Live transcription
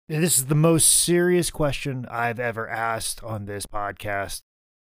This is the most serious question I've ever asked on this podcast.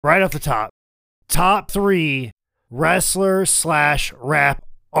 Right off the top 3 wrestler/rap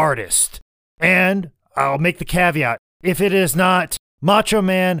artist. And I'll make the caveat. If it is not Macho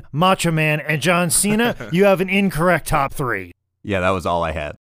Man, and John Cena, you have an incorrect top 3. Yeah, that was all I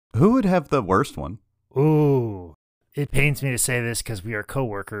had. Who would have the worst one? Ooh, it pains me to say this because we are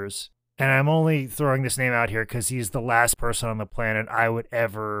coworkers. And I'm only throwing this name out here because he's the last person on the planet I would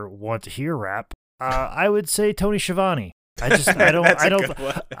ever want to hear rap. I would say Tony Schiavone. I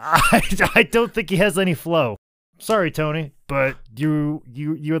don't think he has any flow. Sorry, Tony, but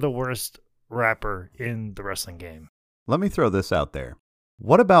you're the worst rapper in the wrestling game. Let me throw this out there.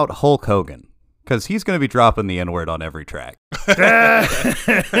 What about Hulk Hogan? Because he's going to be dropping the N-word on every track.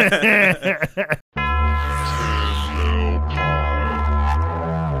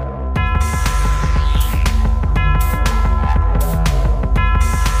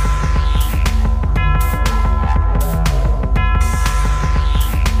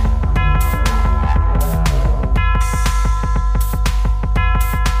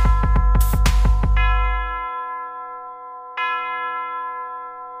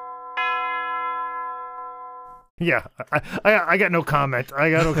 Yeah, I got no comment. I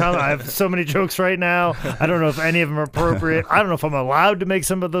have so many jokes right now. I don't know if any of them are appropriate. I don't know if I'm allowed to make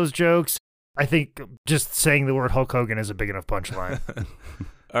some of those jokes. I think just saying the word Hulk Hogan is a big enough punchline.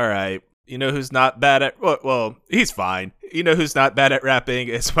 All right. You know who's not bad at... Well, he's fine. You know who's not bad at rapping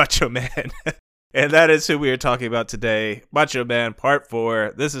is Macho Man. And that is who we are talking about today. Macho Man, Part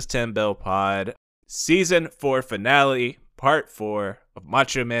 4. This is 10 Bell Pod. Season 4 finale, Part 4 of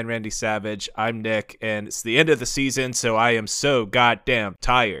Macho Man Randy Savage. I'm Nick, and it's the end of the season, so I am so goddamn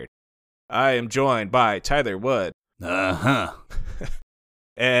tired. I am joined by Tyler Wood. Uh-huh.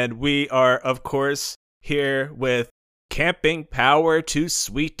 And we are, of course, here with Camping Power, Too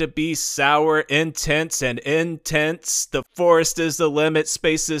Sweet to Be Sour, Intense and Intense. The forest is the limit,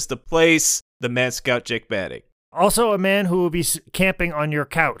 space is the place. The Man Scout Jake Banning. Also, a man who will be camping on your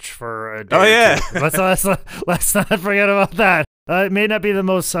couch for a day. Oh, yeah. Let's not forget about that. It may not be the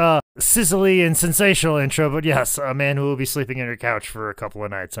most sizzly and sensational intro, but yes, a man who will be sleeping on your couch for a couple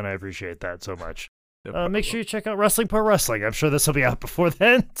of nights, and I appreciate that so much. Make sure you check out Wrestling Pro Wrestling. I'm sure this will be out before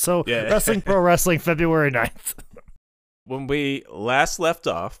then. So, yeah. Wrestling Pro Wrestling, February 9th. When we last left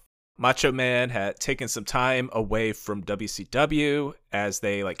off, Macho Man had taken some time away from WCW as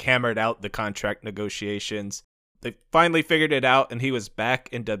they hammered out the contract negotiations. They finally figured it out, and he was back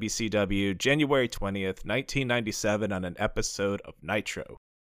in WCW January 20th, 1997 on an episode of Nitro.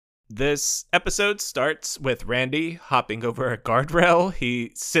 This episode starts with Randy hopping over a guardrail.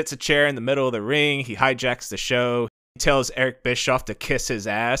 He sits a chair in the middle of the ring. He hijacks the show. He tells Eric Bischoff to kiss his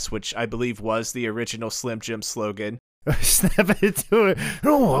ass, which I believe was the original Slim Jim slogan. Snap into it.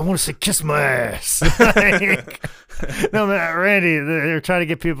 No, I want to say kiss my ass. No, man, Randy, they're trying to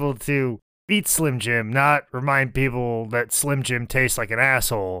get people to eat Slim Jim, not remind people that Slim Jim tastes like an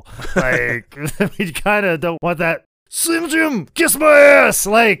asshole. We kind of don't want that. Slim Jim, kiss my ass!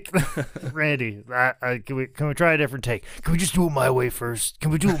 Randy, can we try a different take? Can we just do it my way first? Can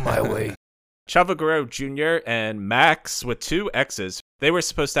we do it my way? Chavo Guerrero Jr. and Max with 2 X's. They were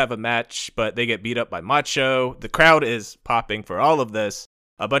supposed to have a match, but they get beat up by Macho. The crowd is popping for all of this.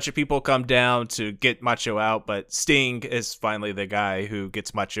 A bunch of people come down to get Macho out, but Sting is finally the guy who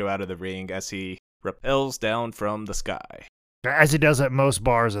gets Macho out of the ring as he rappels down from the sky. As he does at most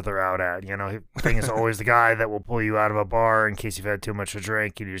bars that they're out at. Sting is always the guy that will pull you out of a bar in case you've had too much to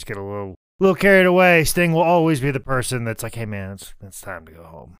drink and you just get a little carried away. Sting will always be the person that's like, hey man, it's time to go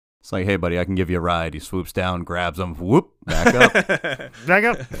home. It's like, hey buddy, I can give you a ride. He swoops down, grabs him, whoop, back up. Back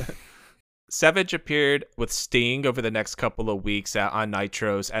up. Savage appeared with Sting over the next couple of weeks on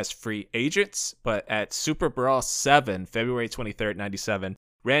Nitros as free agents, but at Super Brawl 7, February 23rd, 97,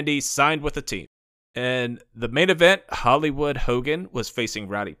 Randy signed with the team. In the main event, Hollywood Hogan was facing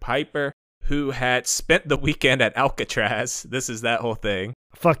Roddy Piper, who had spent the weekend at Alcatraz. This is that whole thing.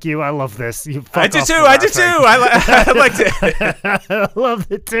 Fuck you, I love this. I do too. I liked it. I loved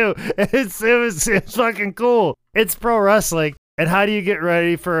it too. It's fucking cool. It's pro wrestling. And how do you get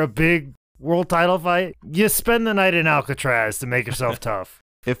ready for a big world title fight? You spend the night in Alcatraz to make yourself tough.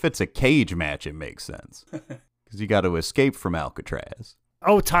 If it's a cage match, it makes sense. Because you got to escape from Alcatraz.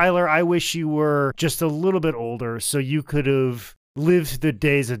 Oh, Tyler, I wish you were just a little bit older so you could have lived the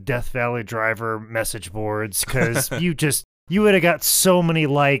days of Death Valley Driver message boards, because you would have got so many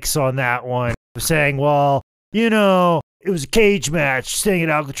likes on that one saying, well, it was a cage match. Staying at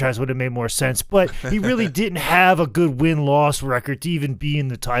Alcatraz would have made more sense, but he really didn't have a good win-loss record to even be in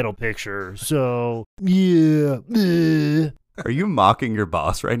the title picture. So, yeah. Are you mocking your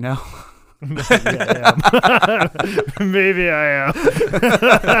boss right now? Maybe I am. Maybe I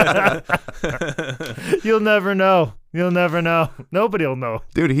am. You'll never know. You'll never know. Nobody will know.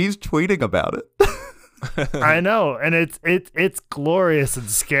 Dude, he's tweeting about it. I know, and it's glorious and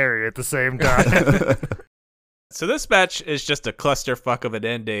scary at the same time. So this match is just a clusterfuck of an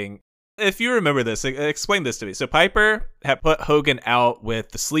ending. If you remember this, explain this to me. So Piper had put Hogan out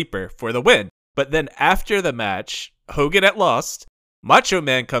with the sleeper for the win. But then after the match, Hogan had lost. Macho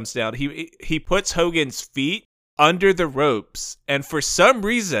Man comes down. He puts Hogan's feet under the ropes. And for some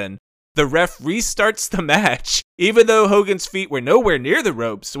reason, the ref restarts the match, even though Hogan's feet were nowhere near the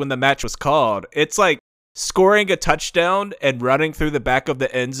ropes when the match was called. It's like scoring a touchdown and running through the back of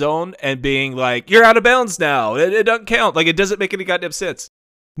the end zone and being like, you're out of bounds now. It doesn't count. Like, it doesn't make any goddamn sense.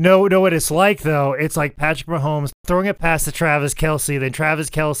 No, what it's like, though. It's like Patrick Mahomes throwing it past to Travis Kelce, then Travis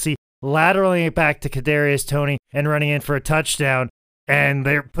Kelce lateraling it back to Kadarius Toney and running in for a touchdown. And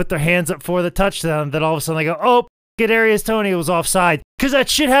they put their hands up for the touchdown. Then all of a sudden they go, oh, Kadarius Toney was offside. Because that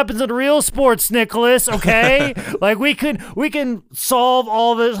shit happens in real sports, Nicholas, okay? Like, we can solve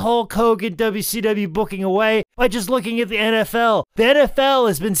all this Hulk Hogan WCW booking away by just looking at the NFL. The NFL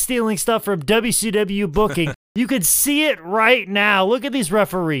has been stealing stuff from WCW booking. You can see it right now. Look at these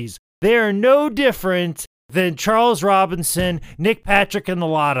referees. They are no different than Charles Robinson, Nick Patrick, and a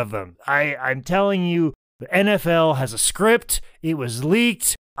lot of them. I'm telling you, the NFL has a script. It was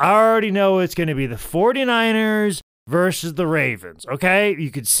leaked. I already know it's going to be the 49ers versus the Ravens, okay? You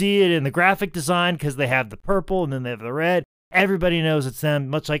could see it in the graphic design because they have the purple and then they have the red. Everybody knows it's them,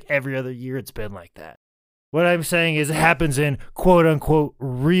 much like every other year it's been like that. What I'm saying is it happens in quote-unquote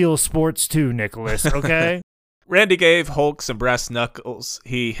real sports too, Nicholas, okay? Randy gave Hulk some brass knuckles.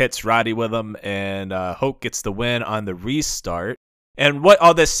 He hits Roddy with them, and Hulk gets the win on the restart. And what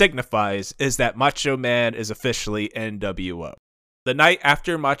all this signifies is that Macho Man is officially NWO. The night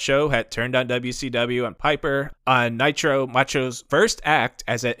after Macho had turned on WCW and Piper, on Nitro, Macho's first act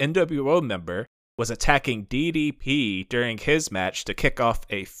as an NWO member was attacking DDP during his match to kick off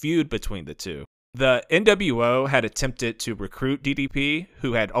a feud between the two. The NWO had attempted to recruit DDP,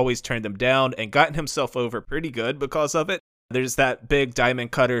 who had always turned them down and gotten himself over pretty good because of it. There's that big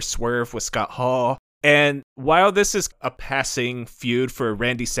diamond cutter swerve with Scott Hall. And while this is a passing feud for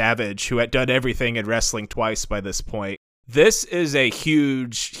Randy Savage, who had done everything in wrestling twice by this point, this is a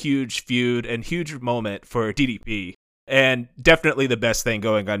huge, huge feud and huge moment for DDP, and definitely the best thing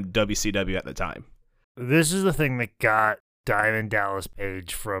going on WCW at the time. This is the thing that got Diamond Dallas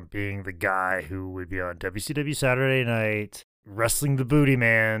Page from being the guy who would be on WCW Saturday Night, wrestling the Booty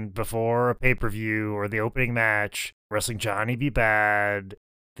Man before a pay-per-view or the opening match, wrestling Johnny B. Bad.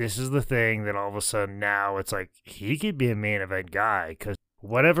 This is the thing that all of a sudden now it's like he could be a main event guy because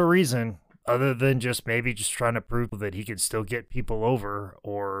whatever reason, other than just maybe just trying to prove that he can still get people over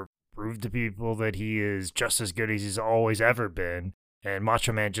or prove to people that he is just as good as he's always ever been. And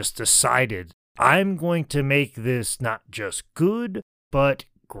Macho Man just decided, I'm going to make this not just good, but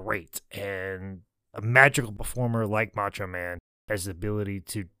great. And a magical performer like Macho Man has the ability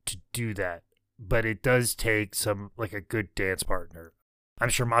to do that. But it does take like a good dance partner. I'm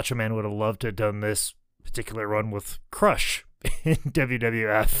sure Macho Man would have loved to have done this particular run with Crush in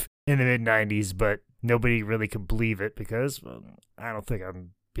WWF in the mid-90s, but nobody really could believe it because, well, I don't think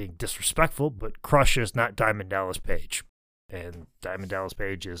I'm being disrespectful, but Crush is not Diamond Dallas Page. And Diamond Dallas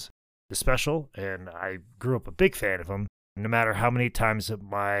Page is special, and I grew up a big fan of him. No matter how many times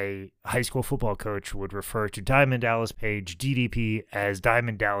my high school football coach would refer to Diamond Dallas Page, DDP, as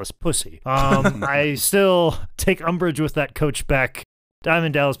Diamond Dallas Pussy. I still take umbrage with that, Coach Beck.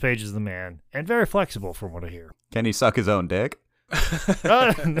 Diamond Dallas Page is the man, and very flexible from what I hear. Can he suck his own dick?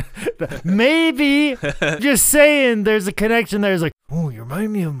 Maybe. Just saying, there's a connection there. It's like, oh, you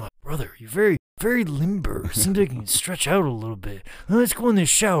remind me of my brother. You're very, very limber. Seems like you can stretch out a little bit. Let's go in the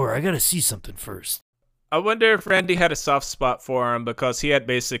shower. I got to see something first. I wonder if Randy had a soft spot for him because he had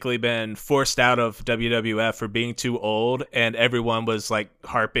basically been forced out of WWF for being too old, and everyone was like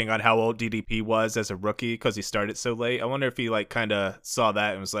harping on how old DDP was as a rookie because he started so late. I wonder if he like kind of saw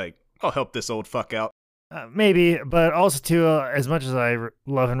that and was like, I'll help this old fuck out. Maybe, but also too, as much as I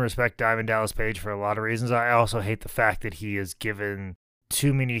love and respect Diamond Dallas Page for a lot of reasons, I also hate the fact that he has given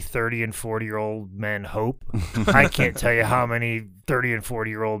too many 30 and 40-year-old men hope. I can't tell you how many 30 and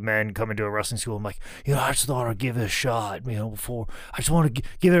 40-year-old men come into a wrestling school and like, I just thought I'd give it a shot, before. I just want to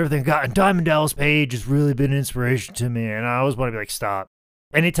give everything I got. And Diamond Dallas Page has really been an inspiration to me. And I always want to be like, stop.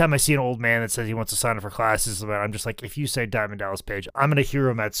 Anytime I see an old man that says he wants to sign up for classes, I'm just like, if you say Diamond Dallas Page, I'm going to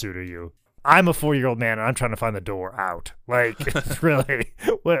Hiro Matsuda you. I'm a 4-year-old man and I'm trying to find the door out. Like, it's really,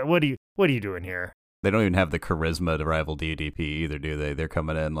 what are you doing here? They don't even have the charisma to rival DDP either, do they? They're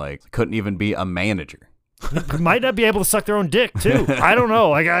coming in like couldn't even be a manager. Might not be able to suck their own dick too. I don't know.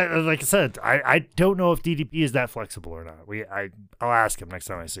 Like I said, I don't know if DDP is that flexible or not. I'll ask him next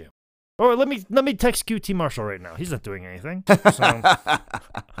time I see him. Or let me text QT Marshall right now. He's not doing anything. So.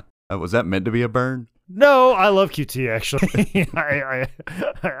 Was that meant to be a burn? No, I love QT actually. I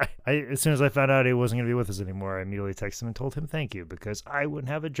as soon as I found out he wasn't going to be with us anymore, I immediately texted him and told him thank you because I wouldn't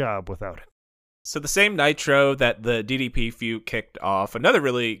have a job without him. So the same Nitro that the DDP feud kicked off, another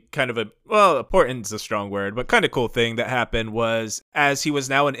really kind of important is a strong word, but kind of cool thing that happened was as he was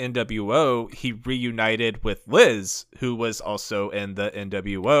now in NWO, he reunited with Liz, who was also in the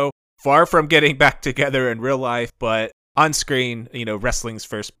NWO. Far from getting back together in real life, but on screen, wrestling's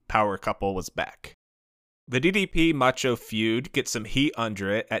first power couple was back. The DDP Macho feud gets some heat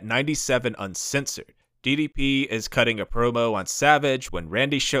under it at 97 Uncensored. DDP is cutting a promo on Savage when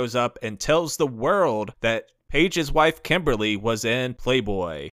Randy shows up and tells the world that Paige's wife Kimberly was in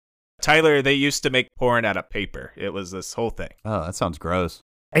Playboy. Tyler, they used to make porn out of paper. It was this whole thing. Oh, that sounds gross.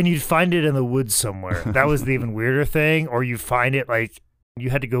 And you'd find it in the woods somewhere. That was the even weirder thing. Or you find it like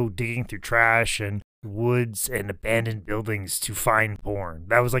you had to go digging through trash and woods and abandoned buildings to find porn.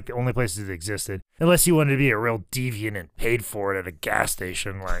 That was like the only places it existed. Unless you wanted to be a real deviant and paid for it at a gas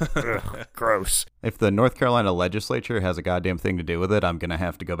station. Like, ugh, gross. If the North Carolina legislature has a goddamn thing to do with it, I'm going to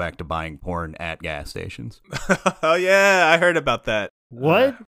have to go back to buying porn at gas stations. Oh, yeah, I heard about that.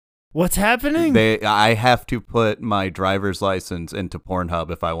 What? What's happening? I have to put my driver's license into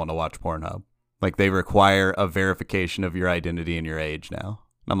Pornhub if I want to watch Pornhub. Like, they require a verification of your identity and your age now.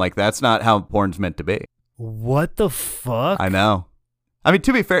 I'm like, that's not how porn's meant to be. What the fuck? I know. I mean,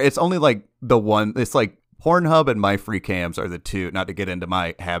 to be fair, it's only like the one. It's like Pornhub and My Free Cams are the two, not to get into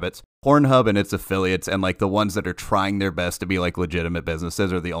my habits. Pornhub and its affiliates and like the ones that are trying their best to be like legitimate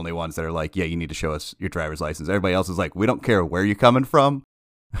businesses are the only ones that are like, yeah, you need to show us your driver's license. Everybody else is like, we don't care where you're coming from.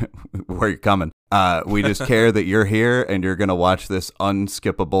 Where you're coming. We just care that you're here and you're going to watch this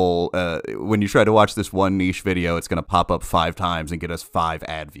unskippable. When you try to watch this one niche video, it's going to pop up 5 times and get us 5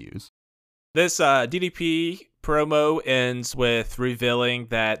 ad views. This DDP promo ends with revealing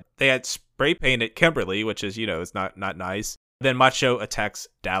that they had spray painted Kimberly, which is, is not nice. Then Macho attacks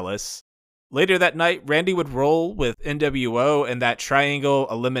Dallas. Later that night, Randy would roll with NWO in that triangle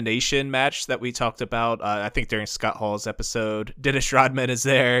elimination match that we talked about, I think during Scott Hall's episode. Dennis Rodman is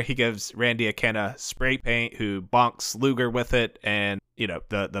there. He gives Randy a can of spray paint, who bonks Luger with it, and,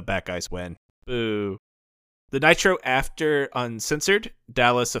 the bad guys win. Boo. The Nitro after Uncensored,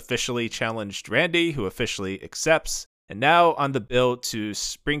 Dallas officially challenged Randy, who officially accepts. And now on the build to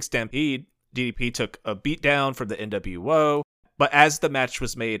Spring Stampede, DDP took a beatdown from the NWO. But as the match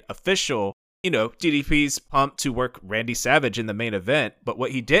was made official, DDP's pumped to work Randy Savage in the main event, but what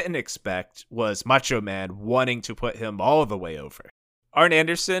he didn't expect was Macho Man wanting to put him all the way over. Arn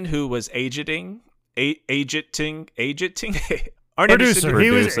Anderson, who was agenting. Arn producer. Anderson, He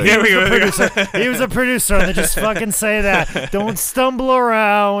was a producer. He was a producer. And they just fucking say that. Don't stumble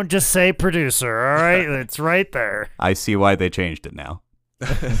around. Just say producer. All right, it's right there. I see why they changed it now.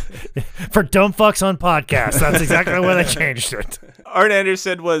 For dumb fucks on podcasts. That's exactly why they changed it. Arn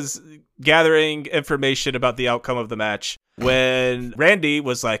Anderson was gathering information about the outcome of the match when Randy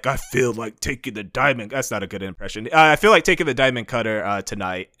was like, I feel like taking the diamond. That's not a good impression. I feel like taking the diamond cutter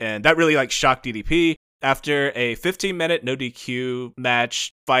tonight. And that really shocked DDP. After a 15-minute no DQ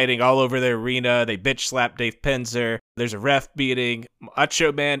match, fighting all over the arena, they bitch slap Dave Penzer. There's a ref beating.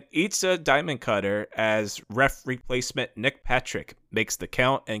 Macho Man eats a diamond cutter as ref replacement Nick Patrick makes the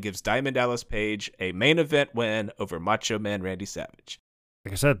count and gives Diamond Dallas Page a main event win over Macho Man Randy Savage.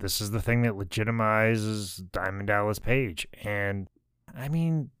 Like I said, this is the thing that legitimizes Diamond Dallas Page. And, I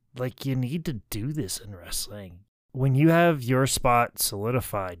mean, you need to do this in wrestling. When you have your spot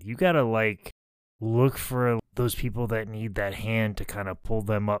solidified, you gotta, look for those people that need that hand to kind of pull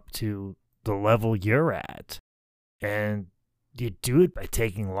them up to the level you're at. And you do it by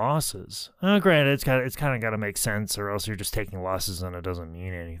taking losses. Granted, it's kind of got to make sense, or else you're just taking losses and it doesn't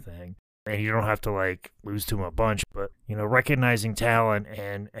mean anything. And you don't have to lose to them a bunch, but recognizing talent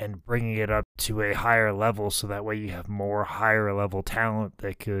and bringing it up to a higher level, so that way you have more higher level talent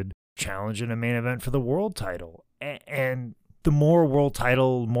that could challenge in a main event for the world title. And the more world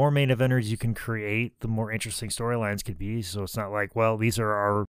title, more main eventers you can create, the more interesting storylines could be. So it's not these are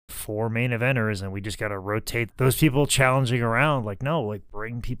our 4 main eventers and we just got to rotate those people challenging around. No,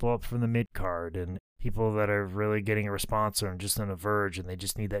 bring people up from the mid card and people that are really getting a response or just on a verge and they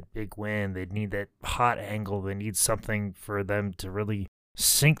just need that big win. They need that hot angle. They need something for them to really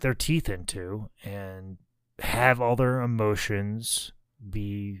sink their teeth into and have all their emotions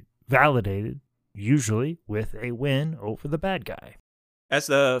be validated usually with a win over the bad guy. As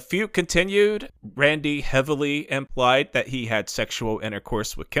the feud continued, Randy heavily implied that he had sexual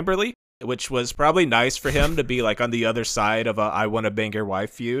intercourse with Kimberly, which was probably nice for him to be like on the other side of a I want to bang your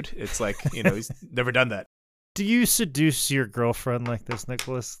wife feud. It's like, he's never done that. Do you seduce your girlfriend like this,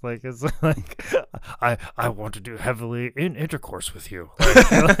 Nicholas? Like, it's like, I want to do heavily in intercourse with you.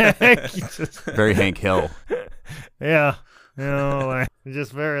 Like, you just, Very Hank Hill. yeah. Like,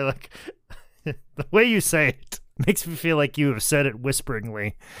 just very like, the way you say it makes me feel like you have said it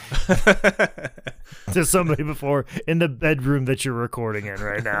whisperingly to somebody before in the bedroom that you're recording in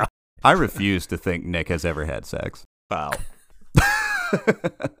right now. I refuse to think Nick has ever had sex. Wow.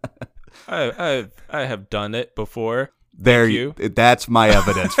 I have done it before. There Thank you. That's my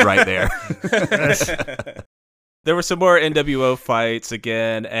evidence right there. There were some more NWO fights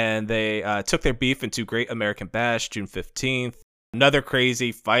again, and they took their beef into Great American Bash, June 15th. Another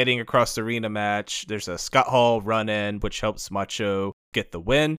crazy fighting across the arena match. There's a Scott Hall run-in, which helps Macho get the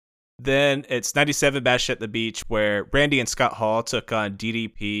win. Then it's 97 Bash at the Beach, where Randy and Scott Hall took on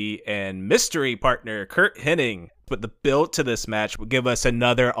DDP and mystery partner Kurt Hennig. But the build to this match would give us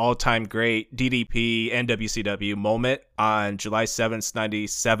another all-time great DDP and WCW moment on July 7th,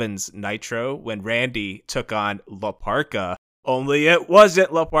 97's Nitro, when Randy took on La Parka. Only it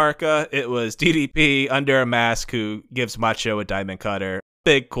wasn't La Parka, it was DDP under a mask who gives Macho a diamond cutter.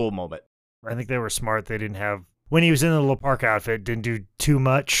 Big, cool moment. I think they were smart. They didn't have, when he was in the La Parka outfit, didn't do too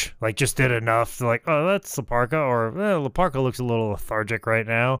much. Like, just did enough to like, oh, that's La Parka, or La Parka looks a little lethargic right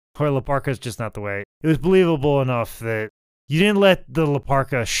now, or La Parka's just not the way. It was believable enough that you didn't let the La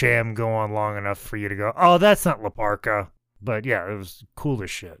Parka sham go on long enough for you to go, oh, that's not La Parka. But yeah, it was cool as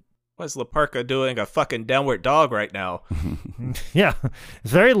shit. Why's La Parka doing a fucking downward dog right now? Yeah,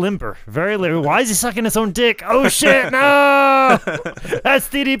 it's very limber. Very limber. Why is he sucking his own dick? Oh, shit, no! That's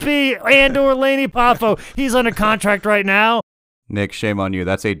DDP and or Laney Poffo. He's under contract right now. Nick, shame on you.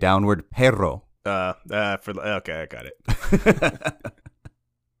 That's a downward perro. Okay, I got it.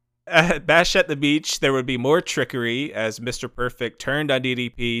 At Bash at the Beach, there would be more trickery as Mr. Perfect turned on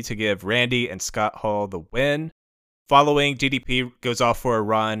DDP to give Randy and Scott Hall the win. Following, DDP goes off for a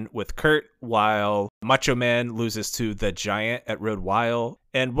run with Kurt, while Macho Man loses to The Giant at Road Wild.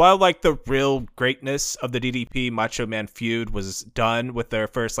 And while like the real greatness of the DDP Macho Man feud was done with their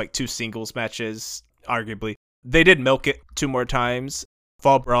first like 2 singles matches, arguably, they did milk it 2 more times.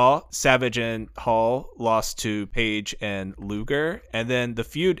 Fall Brawl, Savage and Hall lost to Page and Luger, and then the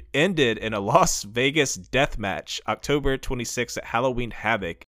feud ended in a Las Vegas death match, October 26th at Halloween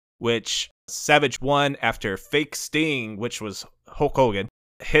Havoc, which Savage won after fake Sting, which was Hulk Hogan,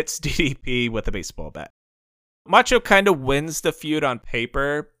 hits DDP with a baseball bat. Macho kind of wins the feud on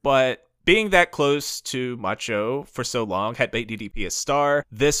paper, but being that close to Macho for so long had made DDP a star.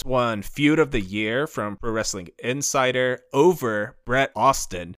 This won Feud of the Year from Pro Wrestling Insider over Bret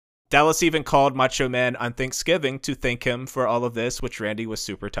Austin. Dallas even called Macho Man on Thanksgiving to thank him for all of this, which Randy was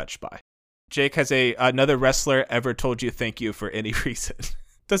super touched by. Jake, has another wrestler ever told you thank you for any reason?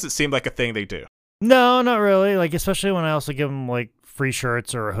 Doesn't seem like a thing they do. No, not really. Like, especially when I also give them like free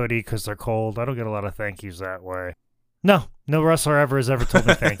shirts or a hoodie because they're cold. I don't get a lot of thank yous that way. No wrestler ever has ever told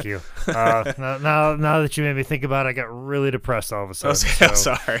me thank you. Now that you made me think about it, I got really depressed all of a sudden. I'm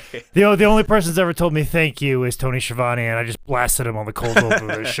sorry. The only person that's ever told me thank you is Tony Schiavone, and I just blasted him on the cold open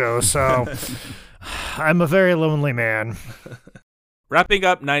of the show. So I'm a very lonely man. Wrapping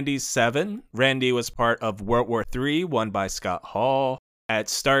up 97, Randy was part of World War III, won by Scott Hall. At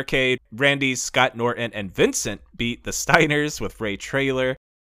Starrcade, Randy's Scott Norton and Vincent beat the Steiners with Ray Traylor.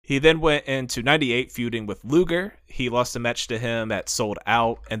 He then went into 98 feuding with Luger. He lost a match to him at Sold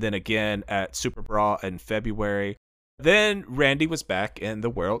Out and then again at Super Brawl in February. Then Randy was back in the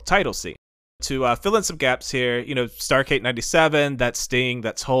world title scene. To fill in some gaps here, Starrcade 97, that's Sting,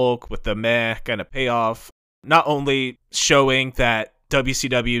 that's Hulk with the meh kind of payoff. Not only showing that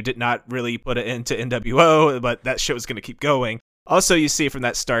WCW did not really put it into NWO, but that shit was going to keep going. Also, you see from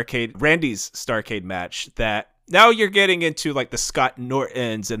that Randy's Starrcade match, that now you're getting into like the Scott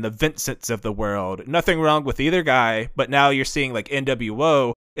Nortons and the Vincents of the world. Nothing wrong with either guy, but now you're seeing like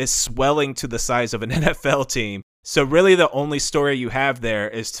NWO is swelling to the size of an NFL team. So really the only story you have there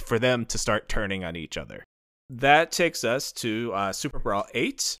is for them to start turning on each other. That takes us to Super Brawl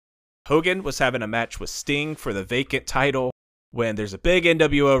 8. Hogan was having a match with Sting for the vacant title when there's a big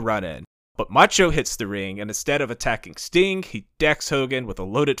NWO run-in. But Macho hits the ring, and instead of attacking Sting, he decks Hogan with a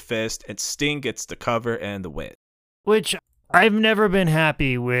loaded fist, and Sting gets the cover and the win. Which, I've never been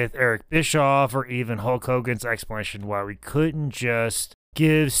happy with Eric Bischoff or even Hulk Hogan's explanation why we couldn't just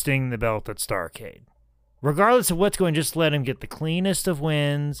give Sting the belt at Starrcade. Regardless of what's going, just let him get the cleanest of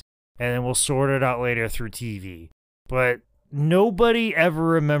wins and then we'll sort it out later through TV. But nobody ever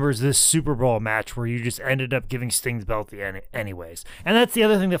remembers this Super Bowl match where you just ended up giving Sting's belt anyways. And that's the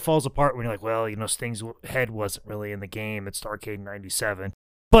other thing that falls apart when you're like, well, Sting's head wasn't really in the game at Starrcade 97.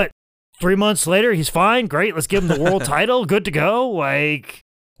 But 3 months later, he's fine. Great. Let's give him the world title. Good to go. Like,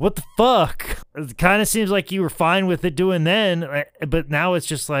 what the fuck? It kind of seems like you were fine with it doing then, but now it's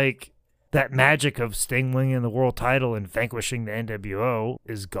just like that magic of Sting winning the world title and vanquishing the NWO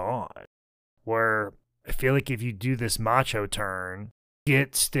is gone. Where I feel like if you do this Macho turn,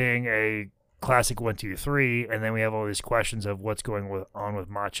 get Sting a classic 1, 2, 3, and then we have all these questions of what's going on with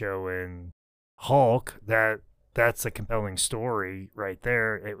Macho and Hulk, that's a compelling story right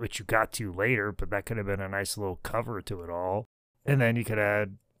there, which you got to later, but that could have been a nice little cover to it all. And then you could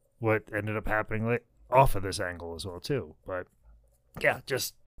add what ended up happening off of this angle as well, too. But, yeah,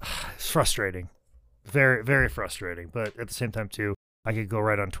 just it's frustrating. Very, very frustrating. But at the same time, too, I could go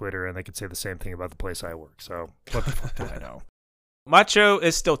right on Twitter and they could say the same thing about the place I work. So what the fuck do I know? Macho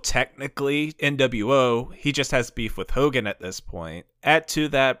is still technically NWO. He just has beef with Hogan at this point. Add to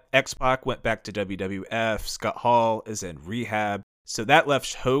that, X-Pac went back to WWF. Scott Hall is in rehab. So that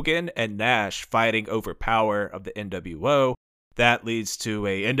left Hogan and Nash fighting over power of the NWO. That leads to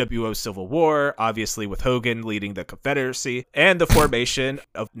a NWO Civil War, obviously with Hogan leading the Confederacy, and the formation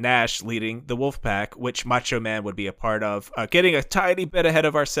of Nash leading the Wolfpack, which Macho Man would be a part of. Getting a tiny bit ahead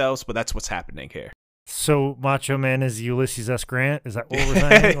of ourselves, but that's what's happening here. So Macho Man is Ulysses S. Grant? Is that what we're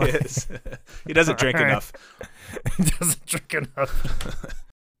saying? Yes. He doesn't drink enough. He doesn't drink enough.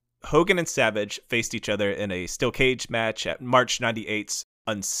 Hogan and Savage faced each other in a steel cage match at March 98's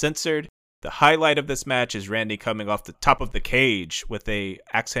Uncensored. The highlight of this match is Randy coming off the top of the cage with a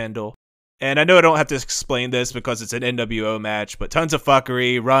axe handle. And I know I don't have to explain this because it's an NWO match, but tons of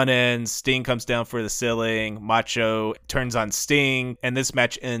fuckery, run-ins, Sting comes down for the ceiling, Macho turns on Sting, and this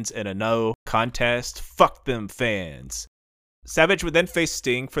match ends in a no contest. Fuck them fans. Savage would then face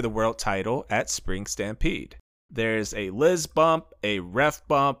Sting for the world title at Spring Stampede. There's a Liz bump, a ref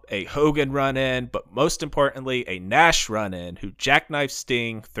bump, a Hogan run-in, but most importantly, a Nash run-in who jackknifes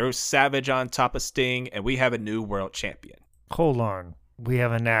Sting, throws Savage on top of Sting, and we have a new world champion. Hold on. We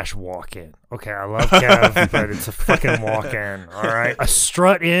have a Nash walk-in. Okay, I love Kev, but it's a fucking walk-in, all right? A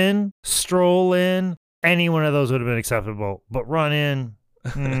strut in, stroll in, any one of those would have been acceptable, but run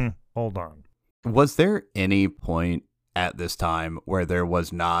in, hold on. Was there any point at this time where there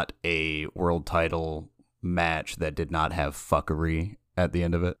was not a world title match that did not have fuckery at the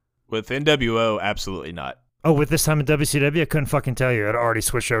end of it? With NWO, absolutely not. Oh, with this time in WCW, I couldn't fucking tell you. I'd already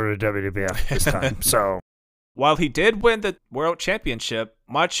switched over to WWF this time, so... While he did win the World Championship,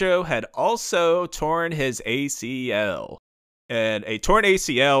 Macho had also torn his ACL. And a torn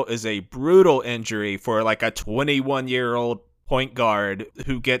ACL is a brutal injury for like a 21-year-old point guard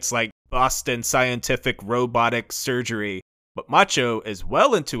who gets like Boston Scientific robotic surgery. But Macho is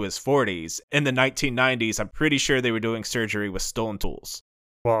well into his 40s. In the 1990s, I'm pretty sure they were doing surgery with stone tools.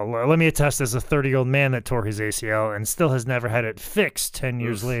 Well, let me attest as a 30-year-old man that tore his ACL and still has never had it fixed 10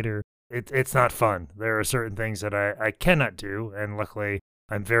 years later. It's not fun. There are certain things that I cannot do, and luckily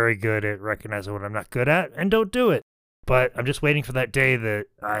I'm very good at recognizing what I'm not good at and don't do it. But I'm just waiting for that day that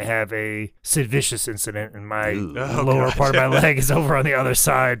I have a Sid Vicious incident and my lower part of my leg is over on the other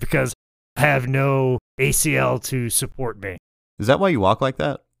side because I have no ACL to support me. Is that why you walk like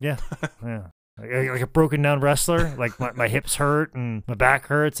that? Yeah, yeah. Like a broken down wrestler, like my hips hurt and my back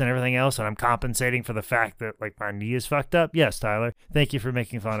hurts and everything else, and I'm compensating for the fact that like my knee is fucked up. Yes, Tyler, thank you for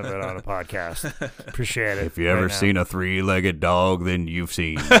making fun of it on a podcast. Appreciate it. If you ever seen a 3-legged dog, then you've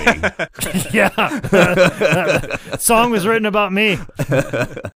seen me. Yeah, that song was written about me.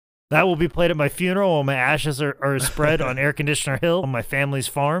 That will be played at my funeral while my ashes are spread on Air Conditioner Hill on my family's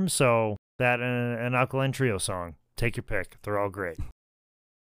farm. So that and an Alkaline Trio song. Take your pick. They're all great.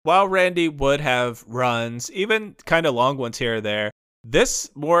 While Randy would have runs, even kind of long ones here or there,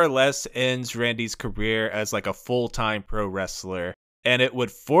 this more or less ends Randy's career as like a full-time pro wrestler, and it would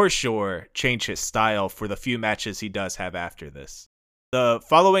for sure change his style for the few matches he does have after this. The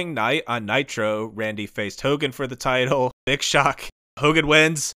following night on Nitro, Randy faced Hogan for the title. Big shock. Hogan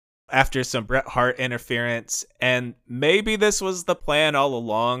wins after some Bret Hart interference, and maybe this was the plan all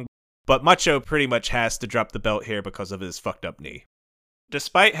along, but Macho pretty much has to drop the belt here because of his fucked up knee.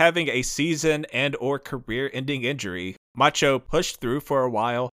 Despite having a season and or career-ending injury, Macho pushed through for a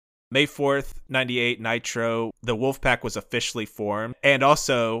while. May 4th, 98 Nitro, the Wolfpack was officially formed. And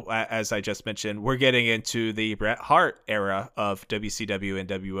also, as I just mentioned, we're getting into the Bret Hart era of WCW and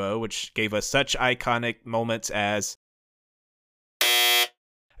WO, which gave us such iconic moments as...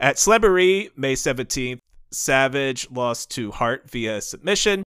 At Slamboree, May 17th, Savage lost to Hart via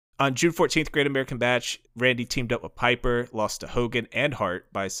submission. On June 14th, Great American Bash, Randy teamed up with Piper, lost to Hogan and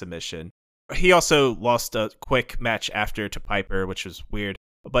Hart by submission. He also lost a quick match after to Piper, which was weird.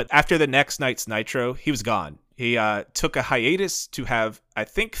 But after the next night's Nitro, he was gone. He took a hiatus to have, I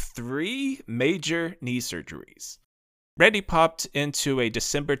think, 3 major knee surgeries. Randy popped into a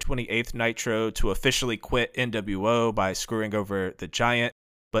December 28th Nitro to officially quit NWO by screwing over the Giant.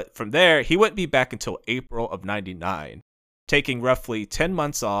 But from there, he wouldn't be back until April of 99. Taking roughly 10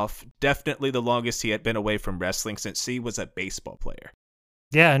 months off, definitely the longest he had been away from wrestling since he was a baseball player.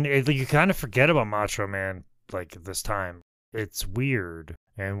 Yeah, and you kind of forget about Macho Man, like, at this time. It's weird.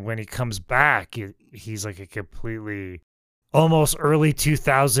 And when he comes back, he's like a completely, almost early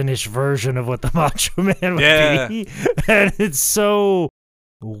 2000-ish version of what the Macho Man would be. And it's so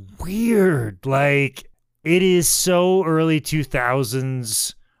weird. Like, it is so early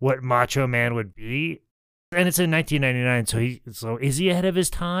 2000s what Macho Man would be. And it's in 1999, so is he ahead of his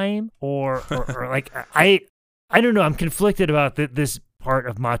time, or like I don't know. I'm conflicted about this part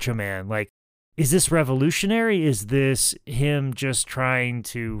of Macho Man. Like, is this revolutionary? Is this him just trying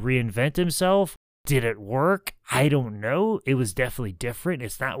to reinvent himself? Did it work? I don't know. It was definitely different.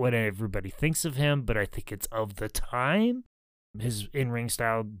 It's not what everybody thinks of him, but I think it's of the time. His in-ring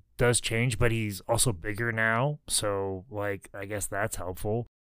style does change, but he's also bigger now, so like I guess that's helpful.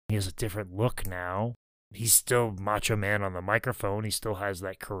 He has a different look now. He's still Macho Man on the microphone. He still has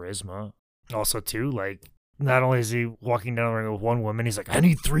that charisma. Also, too, like, not only is he walking down the ring with one woman, he's like, I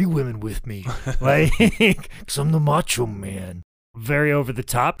need 3 women with me. Like, because I'm the Macho Man. Very over the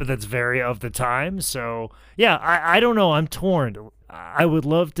top, but that's very of the time. So, yeah, I don't know. I'm torn. I would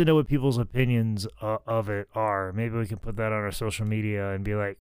love to know what people's opinions of it are. Maybe we can put that on our social media and be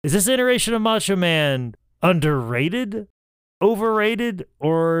like, is this iteration of Macho Man underrated, overrated,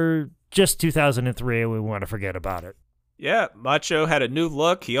 or just 2003 and we want to forget about it? Yeah, Macho had a new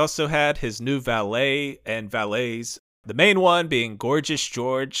look. He also had his new valet and valets. The main one being Gorgeous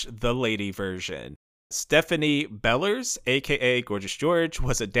George, the lady version. Stephanie Bellers, a.k.a. Gorgeous George,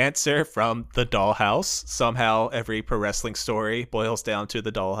 was a dancer from the Dollhouse. Somehow every pro wrestling story boils down to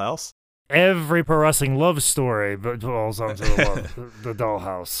the Dollhouse. Every pro wrestling love story boils down to the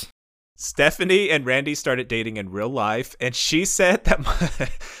Dollhouse. Stephanie and Randy started dating in real life, and she said that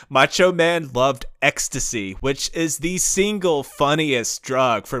Macho Man loved ecstasy, which is the single funniest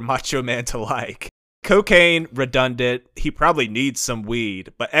drug for Macho Man to like. Cocaine, redundant, he probably needs some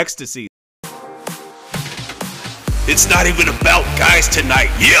weed, but ecstasy. It's not even about guys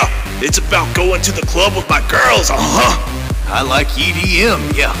tonight, yeah. It's about going to the club with my girls, I like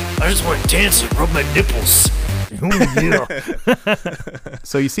EDM, yeah. I just want to dance and rub my nipples. Yeah.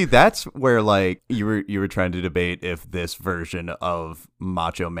 So you see, that's where like you were trying to debate if this version of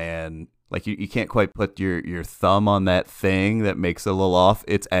Macho Man, like you can't quite put your thumb on that thing that makes it a little off.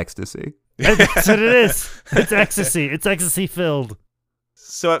 It's ecstasy. That's what it is. It's ecstasy. It's ecstasy filled.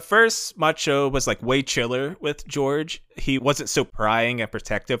 So at first, Macho was like way chiller with George. He wasn't so prying and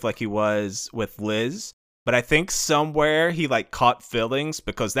protective like he was with Liz. But I think somewhere he like caught feelings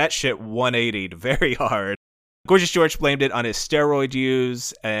because that shit 180'd very hard. Gorgeous George blamed it on his steroid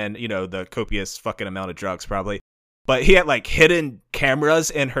use and, you know, the copious fucking amount of drugs probably. But he had like hidden cameras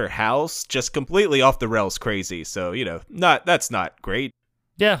in her house, just completely off the rails crazy. So, you know, that's not great.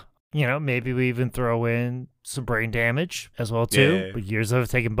 Yeah. You know, maybe we even throw in some brain damage as well, too. Yeah. With years of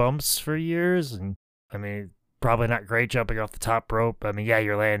taking bumps for years. And, I mean, probably not great jumping off the top rope. I mean, yeah,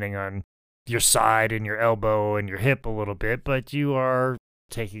 you're landing on your side and your elbow and your hip a little bit, but you are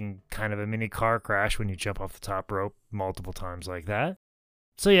taking kind of a mini car crash when you jump off the top rope multiple times like that.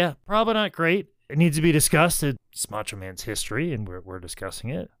 So, yeah, probably not great. It needs to be discussed. It's Macho Man's history, and we're discussing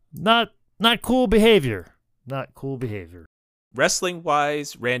it. Not cool behavior. Not cool behavior.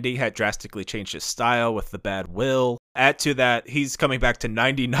 Wrestling-wise, Randy had drastically changed his style with the bad will. Add to that, he's coming back to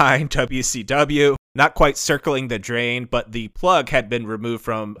 99 WCW, not quite circling the drain, but the plug had been removed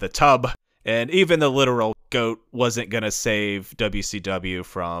from the tub, and even the literal goat wasn't going to save WCW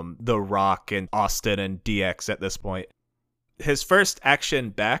from The Rock and Austin and DX at this point. His first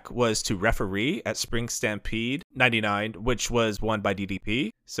action back was to referee at Spring Stampede 99, which was won by DDP.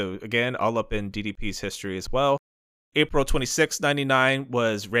 So again, all up in DDP's history as well. April 26, 99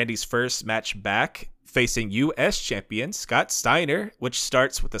 was Randy's first match back, facing U.S. champion Scott Steiner, which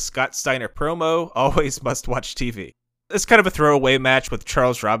starts with a Scott Steiner promo, always must-watch TV. It's kind of a throwaway match with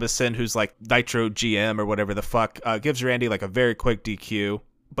Charles Robinson, who's like Nitro GM or whatever the fuck, gives Randy like a very quick DQ.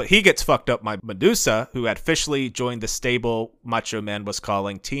 But he gets fucked up by Medusa, who had officially joined the stable Macho Man was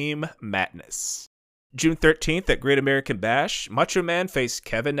calling Team Madness. June 13th at Great American Bash, Macho Man faced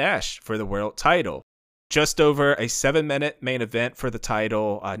Kevin Nash for the world title. just over a 7-minute main event for the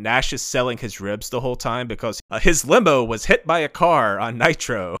title. Nash is selling his ribs the whole time because his limo was hit by a car on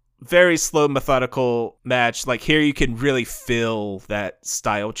Nitro. Very slow, methodical match. Like, here you can really feel that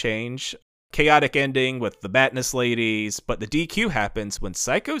style change. Chaotic ending with the Madness Ladies, but the DQ happens when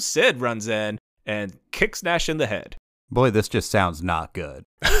Psycho Sid runs in and kicks Nash in the head. Boy, this just sounds not good.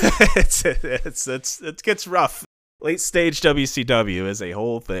 It gets rough. Late stage WCW is a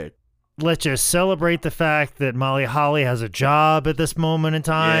whole thing. Let's just celebrate the fact that Molly Holly has a job at this moment in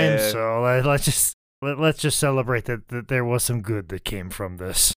time. Yeah. So let's just celebrate that there was some good that came from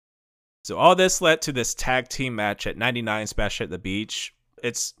this. So all this led to this tag team match at 99 Smash at the Beach.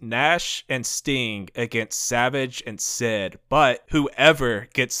 It's Nash and Sting against Savage and Sid, but whoever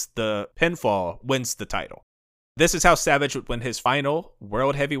gets the pinfall wins the title. This is how Savage would win his final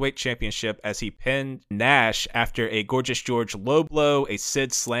World Heavyweight Championship as he pinned Nash after a Gorgeous George low blow, a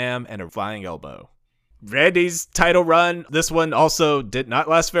Sid slam, and a flying elbow. Randy's title run, this one also did not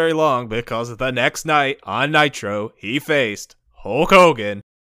last very long because the next night on Nitro, he faced Hulk Hogan,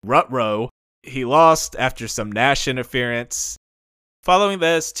 Rut-Row. He lost after some Nash interference. Following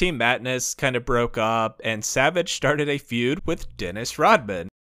this, Team Madness kind of broke up, and Savage started a feud with Dennis Rodman,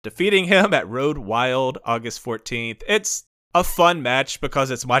 defeating him at Road Wild August 14th. It's a fun match because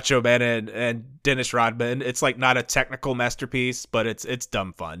it's Macho Man and Dennis Rodman. It's like not a technical masterpiece, but it's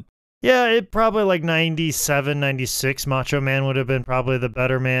dumb fun. Yeah, it probably like 97, 96 Macho Man would have been probably the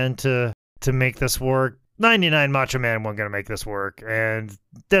better man to make this work. 99 Macho Man wasn't going to make this work, and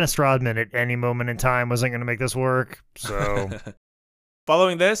Dennis Rodman at any moment in time wasn't going to make this work, so...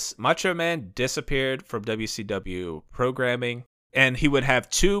 Following this, Macho Man disappeared from WCW programming, and he would have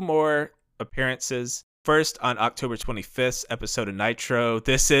 2 more appearances. First, on October 25th episode of Nitro.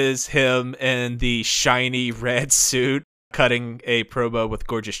 This is him in the shiny red suit, cutting a promo with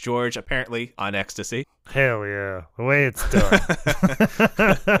Gorgeous George, apparently on ecstasy. Hell yeah, the way it's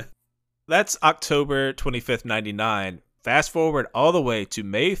done. That's October 25th, 99. Fast forward all the way to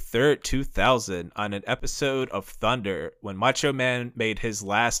May 3rd, 2000, on an episode of Thunder, when Macho Man made his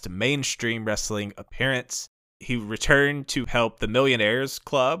last mainstream wrestling appearance. He returned to help the Millionaires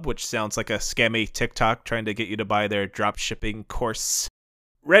Club, which sounds like a scammy TikTok trying to get you to buy their drop shipping course.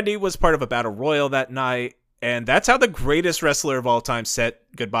 Randy was part of a battle royal that night, and that's how the greatest wrestler of all time said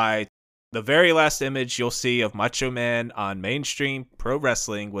goodbye. The very last image you'll see of Macho Man on mainstream pro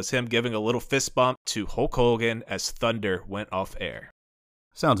wrestling was him giving a little fist bump to Hulk Hogan as Thunder went off air.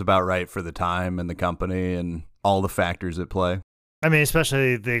 Sounds about right for the time and the company and all the factors at play. I mean,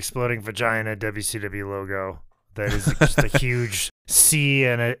 especially the exploding vagina WCW logo. That is just a huge C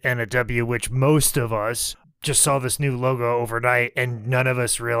and a W, which most of us just saw this new logo overnight and none of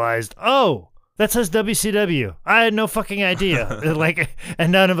us realized, oh, that says WCW. I had no fucking idea.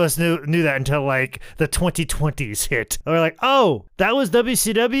 And none of us knew that until like the 2020s hit. We're like, oh, that was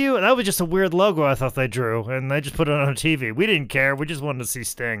WCW? That was just a weird logo I thought they drew, and they just put it on TV. We didn't care. We just wanted to see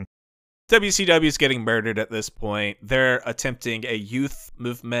Sting. WCW is getting murdered at this point. They're attempting a youth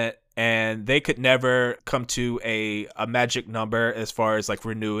movement, and they could never come to a magic number as far as like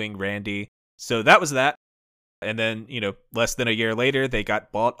renewing Randy. So that was that. And then, less than a year later, they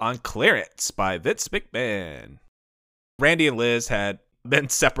got bought on clearance by Vince McMahon. Randy and Liz had been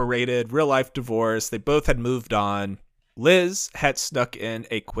separated, real life divorce. They both had moved on. Liz had snuck in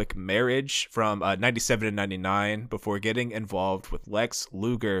a quick marriage from 97 to 99 before getting involved with Lex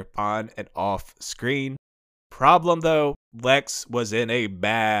Luger on and off screen. Problem though, Lex was in a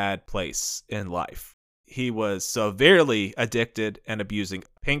bad place in life. He was severely addicted and abusing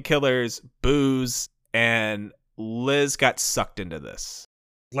painkillers, booze, and Liz got sucked into this.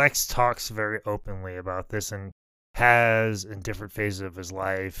 Lex talks very openly about this and has in different phases of his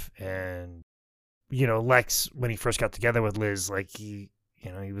life. And, Lex, when he first got together with Liz, like he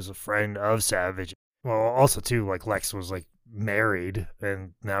was a friend of Savage. Well, also too, like Lex was like married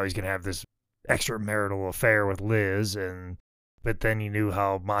and now he's going to have this extramarital affair with Liz. But then he knew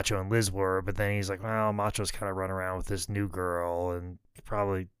how Macho and Liz were. But then he's like, well, Macho's kind of running around with this new girl and he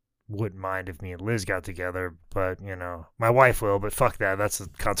probably wouldn't mind if me and Liz got together, but my wife will, but fuck that. That's a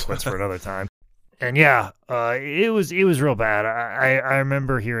consequence for another time. And yeah, it was real bad. I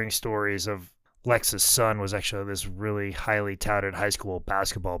remember hearing stories of Lex's son was actually this really highly touted high school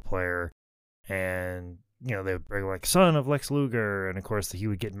basketball player, and they would bring like son of Lex Luger, and of course he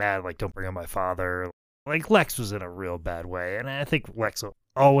would get mad like, don't bring up my father. Like Lex was in a real bad way, and I think Lex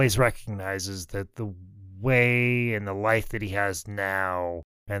always recognizes that the way and the life that he has now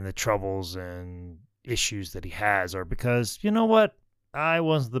and the troubles and issues that he has are because, you know what? I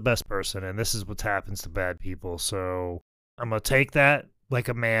wasn't the best person, and this is what happens to bad people. So I'm going to take that like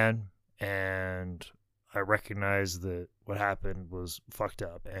a man, and I recognize that what happened was fucked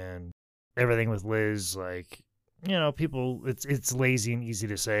up, and everything with Liz, like, you know, people, it's lazy and easy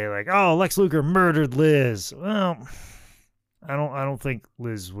to say, like, oh, Lex Luger murdered Liz. Well, I don't think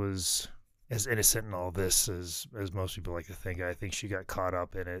Liz was as innocent in all this as most people like to think. I think she got caught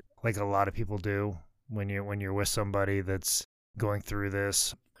up in it, like a lot of people do when you're with somebody that's going through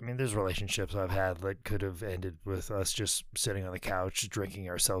this. I mean, there's relationships I've had that could have ended with us just sitting on the couch, drinking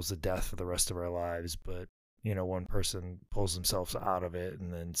ourselves to death for the rest of our lives. But, you know, one person pulls themselves out of it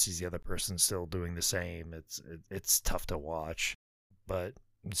and then sees the other person still doing the same. It's tough to watch. But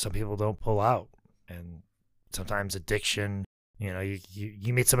some people don't pull out. And sometimes addiction, you know,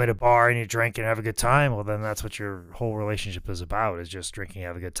 you meet somebody at a bar and you drink and have a good time. Well, then that's what your whole relationship is about, is just drinking,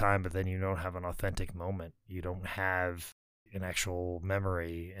 have a good time. But then you don't have an authentic moment. You don't have an actual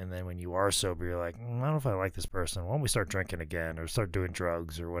memory, and then when you are sober, you're like, I don't know if I like this person. Why don't we start drinking again or start doing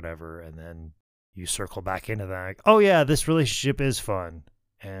drugs or whatever? And then you circle back into that, like, oh yeah, this relationship is fun,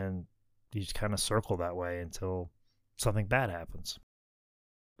 and you just kind of circle that way until something bad happens.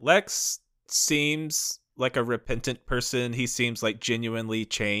 Lex seems like a repentant person. He seems like genuinely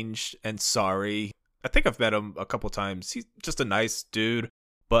changed and sorry. I think I've met him a couple times. He's just a nice dude,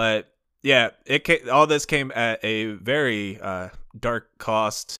 but yeah, all this came at a very dark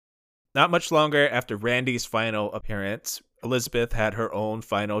cost. Not much longer after Randy's final appearance, Elizabeth had her own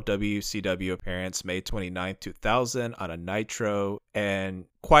final WCW appearance, May 29th, 2000, on a Nitro, and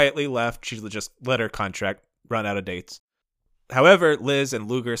quietly left. She just let her contract run out of dates. However, Liz and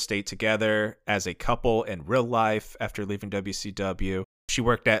Luger stayed together as a couple in real life after leaving WCW. She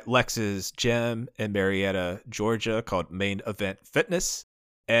worked at Lex's gym in Marietta, Georgia, called Main Event Fitness.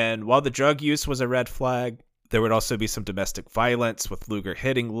 And while the drug use was a red flag, there would also be some domestic violence, with Luger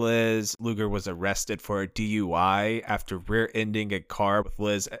hitting Liz. Luger was arrested for a DUI after rear-ending a car with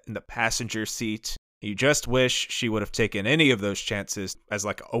Liz in the passenger seat. You just wish she would have taken any of those chances as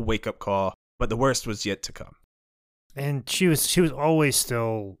like a wake-up call, but the worst was yet to come. And she was always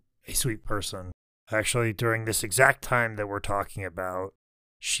still a sweet person. Actually, during this exact time that we're talking about,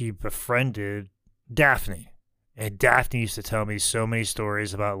 she befriended Daphne. And Daphne used to tell me so many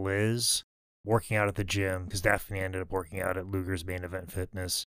stories about Liz working out at the gym, because Daphne ended up working out at Luger's Main Event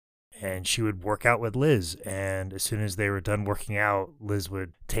Fitness. And she would work out with Liz. And as soon as they were done working out, Liz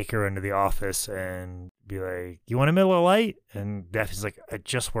would take her into the office and be like, you want a Miller Lite? And Daphne's like, I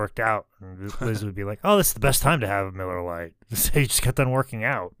just worked out. And Liz would be like, oh, this is the best time to have a Miller Lite. So you just got done working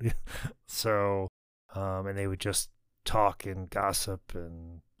out. So, and they would just talk and gossip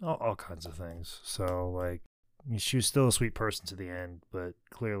and all kinds of things. So, like, she was still a sweet person to the end, but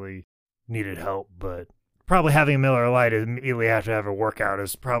clearly needed help. But probably having a Miller Lite immediately after have a workout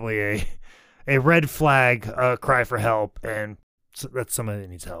is probably a red flag, a cry for help, and that's somebody that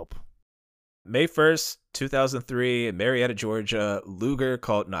needs help. May 1st, 2003, in Marietta, Georgia, Luger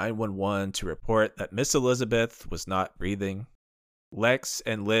called 911 to report that Miss Elizabeth was not breathing. Lex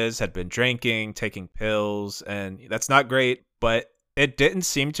and Liz had been drinking, taking pills, and that's not great, but it didn't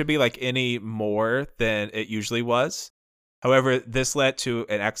seem to be like any more than it usually was. However, this led to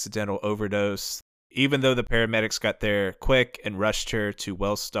an accidental overdose. Even though the paramedics got there quick and rushed her to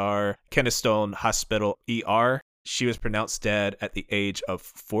Wellstar Kennestone Hospital ER, she was pronounced dead at the age of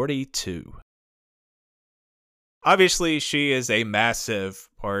 42. Obviously, she is a massive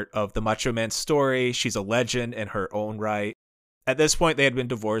part of the Macho Man story. She's a legend in her own right. At this point, they had been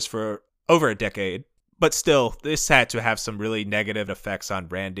divorced for over a decade. But still, this had to have some really negative effects on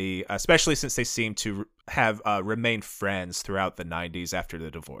Randy, especially since they seemed to have remained friends throughout the 90s after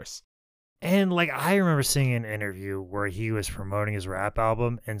the divorce. And, like, I remember seeing an interview where he was promoting his rap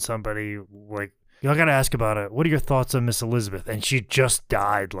album, and somebody, like, I gotta ask about it. What are your thoughts on Miss Elizabeth? And she just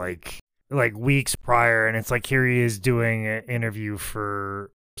died, like weeks prior, and it's like here he is doing an interview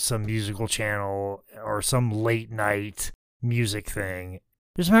for some musical channel or some late night music thing.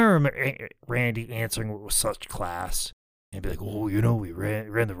 Just remember Randy answering with such class and be like, oh, you know, we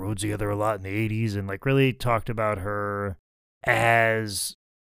ran the roads together a lot in the 80s, and like really talked about her as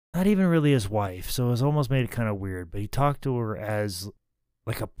not even really his wife. So it was almost made it kind of weird, but he talked to her as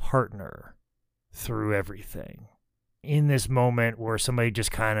like a partner through everything. In this moment where somebody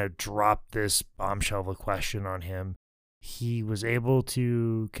just kind of dropped this bombshell of a question on him, he was able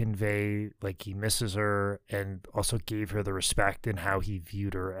to convey like he misses her, and also gave her the respect in how he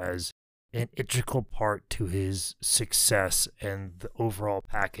viewed her as an integral part to his success and the overall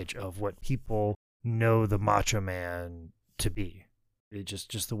package of what people know the Macho Man to be. It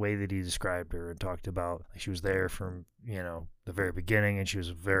just the way that he described her and talked about, like, she was there from, you know, the very beginning, and she was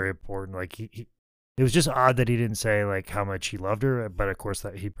very important. Like he it was just odd that he didn't say like how much he loved her, but of course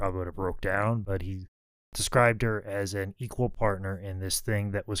that he probably would have broke down. But he described her as an equal partner in this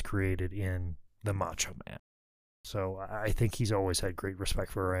thing that was created in the Macho Man. So I think he's always had great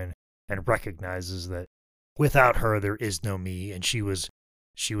respect for her and recognizes that without her, there is no me. And she was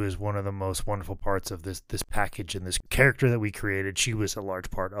one of the most wonderful parts of this package and this character that we created. She was a large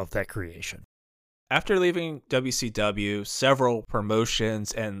part of that creation. After leaving WCW, several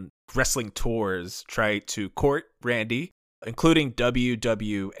promotions and wrestling tours tried to court Randy, including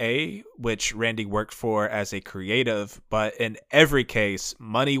WWA, which Randy worked for as a creative, but in every case,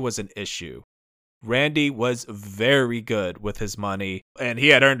 money was an issue. Randy was very good with his money, and he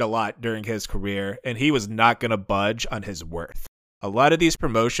had earned a lot during his career, and he was not going to budge on his worth. A lot of these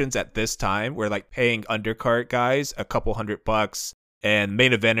promotions at this time were like paying undercard guys a couple $100 and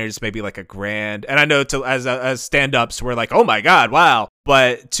main eventers maybe like $1,000. And I know as stand-ups, we're like, oh my God, wow.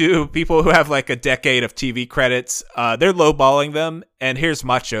 But to people who have like a decade of TV credits, they're lowballing them. And here's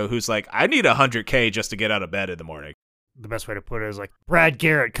Macho, who's like, I need $100K just to get out of bed in the morning. The best way to put it is like Brad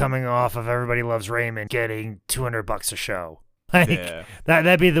Garrett coming off of Everybody Loves Raymond getting $200 a show. Like, Yeah.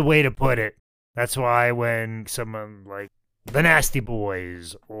 That'd be the way to put it. That's why when someone like the Nasty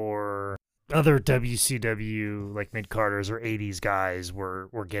Boys or other WCW like mid-carders or 80s guys were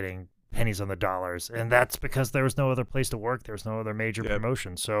getting pennies on the dollars, and that's because there was no other place to work. There was no other major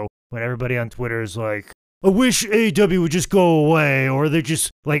promotion. So when everybody on Twitter is like, I wish AEW would just go away, or they're just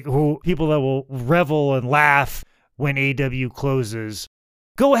like people that will revel and laugh when AEW closes,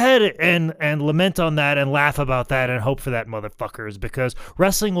 go ahead and lament on that and laugh about that and hope for that, motherfuckers, because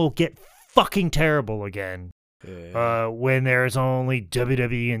wrestling will get fucking terrible again. When there's only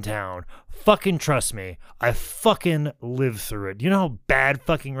WWE in town. Fucking trust me, I fucking lived through it. You know how bad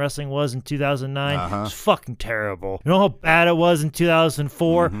fucking wrestling was in 2009? It was fucking terrible. You know how bad it was in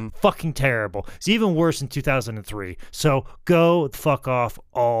 2004? Fucking terrible. It's even worse in 2003. So go fuck off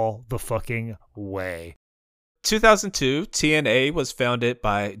all the fucking way. 2002, TNA was founded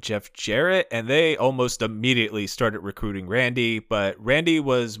by Jeff Jarrett, and they almost immediately started recruiting Randy, but Randy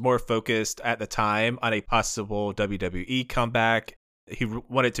was more focused at the time on a possible WWE comeback. He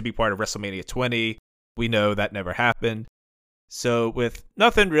wanted to be part of WrestleMania 20. We know that never happened. So with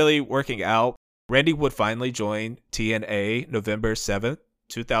nothing really working out, Randy would finally join TNA November 7th,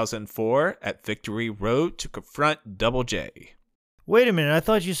 2004 at Victory Road to confront Double J. Wait a minute, I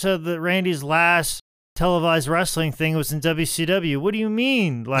thought you said that Randy's last televised wrestling thing was in WCW. What do you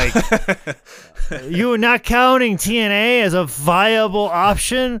mean? Like, you are not counting TNA as a viable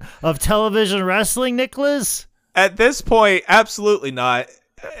option of television wrestling, Nicholas? At this point, absolutely not.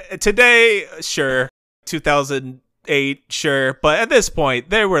 Today, sure. 2008, sure. But at this point,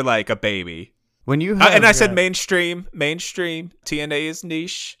 they were like a baby. When you have, and I said mainstream. TNA is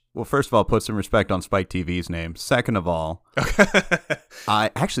niche. Well, first of all, put some respect on Spike TV's name. Second of all,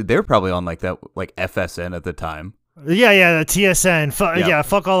 they were probably on like FSN at the time. Yeah, the TSN. Yeah,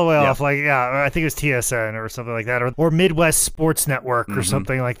 fuck all the way off. Like, I think it was TSN or something like that, or Midwest Sports Network or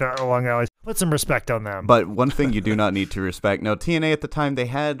something like that along that lines. Put some respect on them. But one thing you do not need to respect. No, TNA at the time, they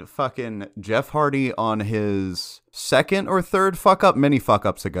had fucking Jeff Hardy on his second or third many fuck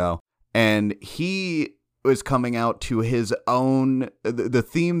ups ago, and he was coming out to his own, the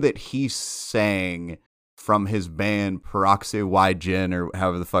theme that he sang from his band Peroxygen or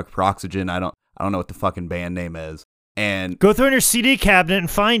however the fuck Peroxygen. I don't know what the fucking band name is. And go through in your CD cabinet and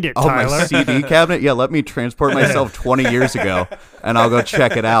find it, Tyler. My CD cabinet? Yeah, let me transport myself 20 years ago and I'll go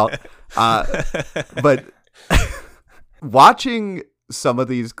check it out. But watching some of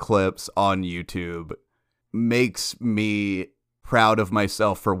these clips on YouTube makes me proud of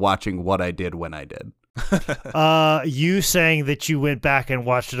myself for watching what I did when I did. You saying that you went back and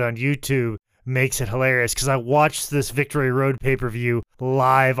watched it on YouTube makes it hilarious, because I watched this Victory Road pay-per-view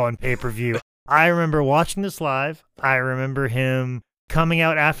live on pay-per-view. I remember watching this live. I remember him coming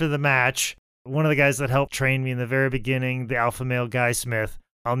out after the match. One of the guys that helped train me in the very beginning, the alpha male Guy Smith,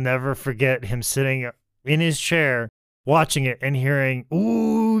 I'll never forget him sitting in his chair watching it and hearing,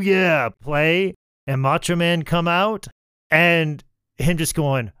 ooh yeah, play, and Macho Man come out, and him just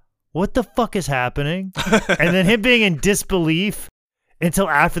going, what the fuck is happening? And then him being in disbelief until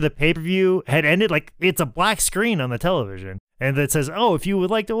after the pay-per-view had ended. Like, it's a black screen on the television, and it says, oh, if you would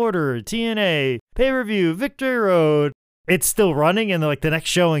like to order TNA pay-per-view Victory Road, it's still running, and like the next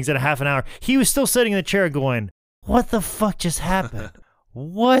showing's in a half an hour. He was still sitting in the chair going, what the fuck just happened?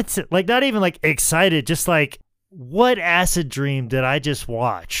 What? Like, not even like excited, just like, what acid dream did I just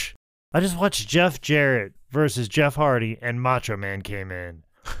watch? I just watched Jeff Jarrett versus Jeff Hardy, and Macho Man came in.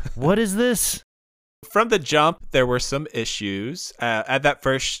 What is this? From the jump, there were some issues. At that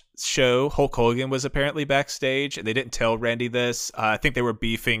first show, Hulk Hogan was apparently backstage, and they didn't tell Randy this. I think they were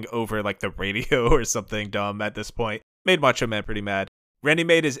beefing over like the radio or something dumb at this point. Made Macho Man pretty mad. Randy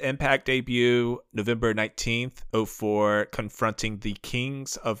made his Impact debut November 19th, 2004, confronting the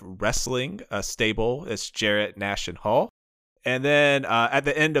Kings of Wrestling, a stable. It's Jarrett, Nash, and Hall. And then at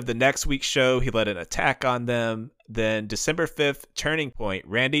the end of the next week's show, he led an attack on them. Then December 5th, Turning Point,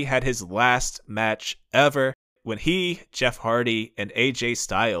 Randy had his last match ever when he, Jeff Hardy, and AJ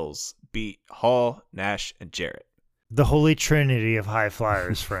Styles beat Hall, Nash, and Jarrett. The Holy Trinity of high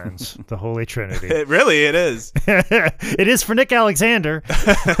flyers, friends. The Holy Trinity. It is. It is for Nick Alexander.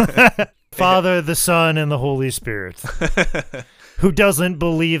 Father, the Son, and the Holy Spirit. Who doesn't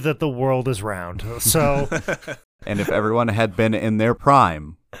believe that the world is round. So... And if everyone had been in their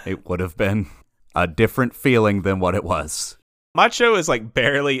prime, it would have been a different feeling than what it was. Macho is like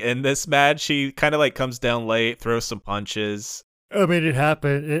barely in this match. He kind of like comes down late, throws some punches. I mean, it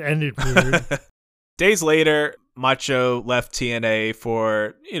happened. It ended weird. Days later, Macho left TNA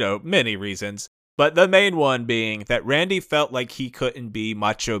for, many reasons. But the main one being that Randy felt like he couldn't be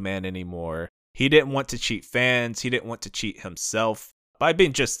Macho Man anymore. He didn't want to cheat fans. He didn't want to cheat himself by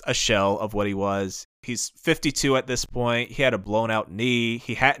being just a shell of what he was. He's 52 at this point. He had a blown out knee.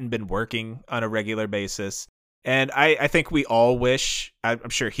 He hadn't been working on a regular basis. And I think we all wish, I'm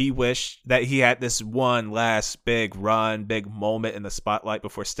sure he wished, that he had this one last big run, big moment in the spotlight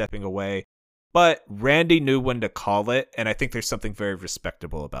before stepping away. But Randy knew when to call it, and I think there's something very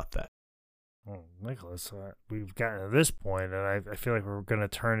respectable about that. Well, Nicholas, we've gotten to this point, and I feel like we're going to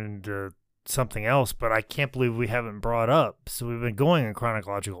turn into something else, but I can't believe we haven't brought up. So we've been going in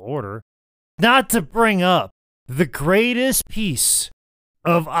chronological order. Not to bring up the greatest piece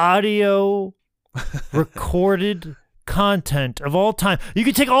of audio recorded content of all time. You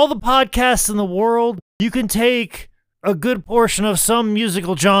can take all the podcasts in the world. You can take a good portion of some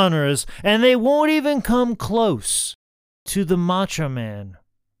musical genres, and they won't even come close to the Macho Man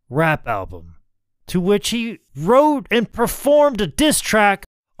rap album, to which he wrote and performed a diss track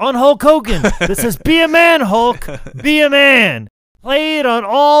on Hulk Hogan that says, "Be a man, Hulk, be a man." Played on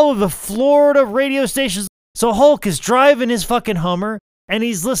all of the Florida radio stations. So Hulk is driving his fucking Hummer, and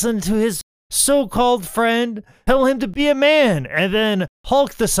he's listening to his so-called friend tell him to be a man. And then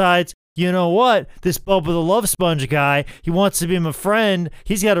Hulk decides, you know what? This Bubba the Love Sponge guy, he wants to be my friend.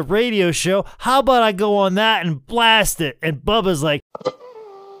 He's got a radio show. How about I go on that and blast it? And Bubba's like,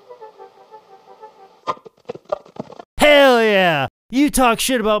 hell yeah. You talk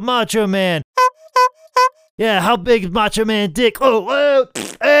shit about Macho Man. Yeah, how big is Macho Man dick? Oh,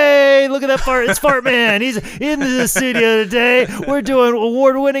 hey, look at that fart. It's Fart Man. He's in the studio today. We're doing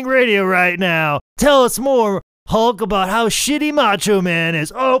award-winning radio right now. Tell us more, Hulk, about how shitty Macho Man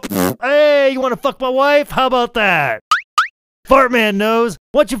is. Oh, hey, you want to fuck my wife? How about that? Fart Man knows.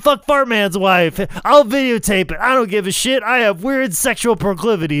 Why don't you fuck Fart Man's wife? I'll videotape it. I don't give a shit. I have weird sexual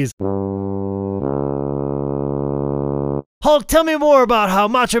proclivities. Hulk, tell me more about how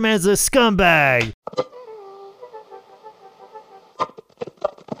Macho Man's a scumbag.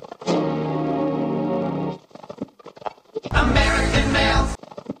 American males.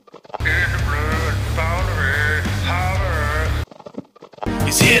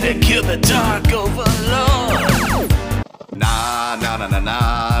 He's here to kill the dark overlord. Na na na na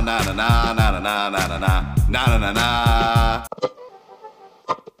na na na na na na na na na na na.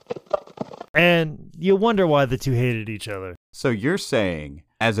 And you wonder why the two hated each other. So you're saying,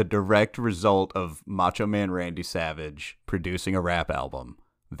 as a direct result of Macho Man Randy Savage producing a rap album,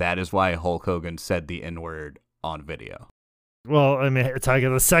 that is why Hulk Hogan said the N-word on video? Well, I mean, it's like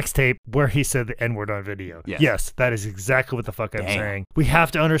the sex tape where he said the N-word on video. Yes. Yes, that is exactly what the fuck I'm Damn. saying. We have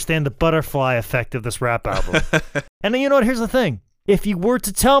to understand the butterfly effect of this rap album. And then, you know what? Here's the thing. If you were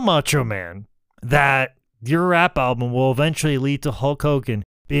to tell Macho Man that your rap album will eventually lead to Hulk Hogan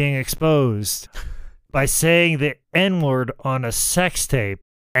being exposed by saying the N-word on a sex tape,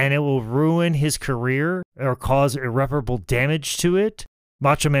 and it will ruin his career or cause irreparable damage to it,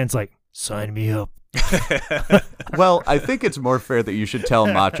 Macho Man's like, sign me up. Well, I think it's more fair that you should tell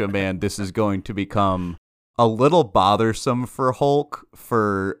Macho Man this is going to become a little bothersome for Hulk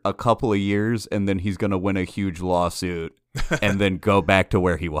for a couple of years, and then he's going to win a huge lawsuit and then go back to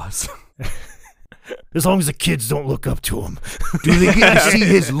where he was. As long as the kids don't look up to him. Do they get to see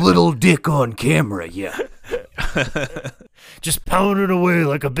his little dick on camera? Yeah. Just pounding away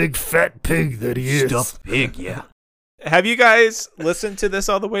like a big fat pig that he is. Stuffed pig, yeah. Have you guys listened to this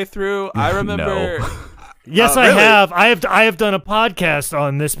all the way through? I remember. No. Yes, Really? I have. I have done a podcast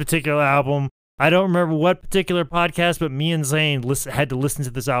on this particular album. I don't remember what particular podcast, but me and Zane had to listen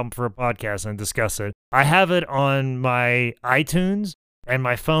to this album for a podcast and discuss it. I have it on my iTunes and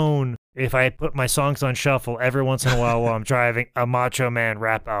my phone. If I put my songs on shuffle, every once in a while I'm driving, a Macho Man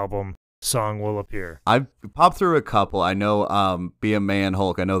rap album song will appear. I've popped through a couple. I know Be a Man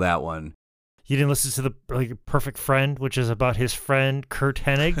Hulk. I know that one. You didn't listen to the Perfect Friend, which is about his friend Kurt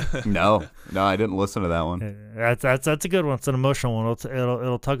Hennig? No, I didn't listen to that one. That's a good one. It's an emotional one.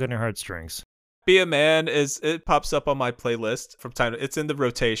 It'll tug on your heartstrings. Be a Man it pops up on my playlist from time to, it's in the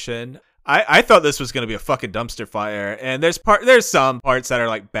rotation. I thought this was going to be a fucking dumpster fire, and there's some parts that are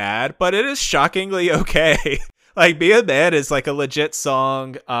like bad, but it is shockingly okay. Like Be a Man is like a legit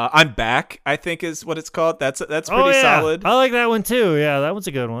song. I'm Back, I think is what it's called. That's pretty solid. I like that one too. Yeah, that one's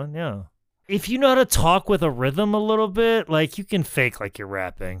a good one. Yeah. If you know how to talk with a rhythm a little bit, like you can fake like you're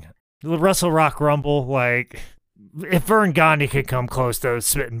rapping. Russell Rock Rumble, like if Vern Gandhi could come close to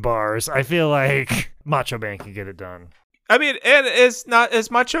spitting bars, I feel like Macho Man can get it done. I mean, and is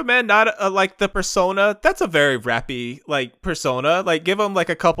Macho Man not like the persona? That's a very rappy like persona. Like give him like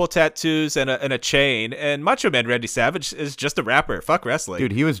a couple tattoos and a chain, and Macho Man Randy Savage is just a rapper. Fuck wrestling,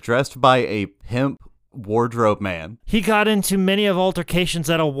 dude. He was dressed by a pimp wardrobe man. He got into many of altercations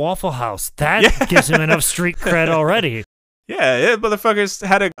at a Waffle House. That gives him enough street cred already. Yeah, motherfucker's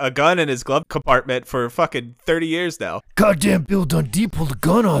had a gun in his glove compartment for fucking 30 years now. Goddamn Bill Dundee pulled a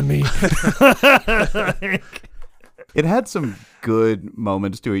gun on me. It had some good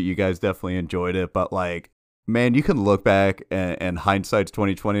moments to it. You guys definitely enjoyed it, but like, man, you can look back and hindsight's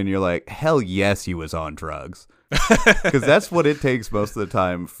 2020 and you're like, hell yes, he was on drugs. Because that's what it takes most of the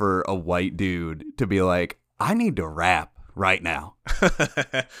time for a white dude to be like, I need to rap right now.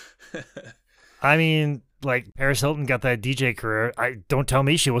 I mean, like Paris Hilton got that DJ career. Don't tell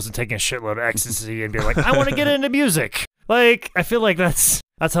me she wasn't taking a shitload of ecstasy and be like, I want to get into music. Like, I feel like that's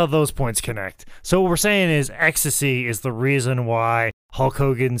how those points connect. So what we're saying is ecstasy is the reason why Hulk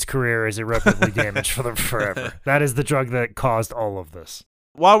Hogan's career is irreparably damaged forever. That is the drug that caused all of this.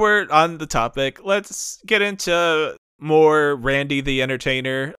 While we're on the topic, let's get into more Randy the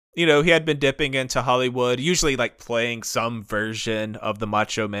Entertainer. You know, he had been dipping into Hollywood, usually like playing some version of the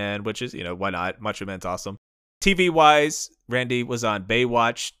Macho Man, which is, you know, why not? Macho Man's awesome. TV-wise, Randy was on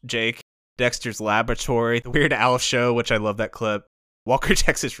Baywatch, Jake, Dexter's Laboratory, The Weird Al Show, which I love that clip, Walker,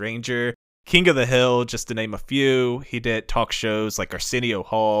 Texas Ranger, King of the Hill, just to name a few. He did talk shows like Arsenio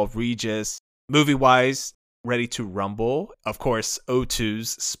Hall, Regis. Movie-wise, Ready to Rumble, of course,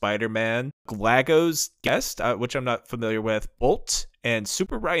 O2's Spider-Man, Glago's Guest, which I'm not familiar with, Bolt, and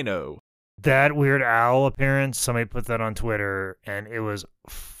Super Rhino. That Weird Al appearance, somebody put that on Twitter, and it was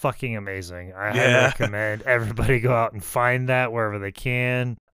fucking amazing. I highly recommend everybody go out and find that wherever they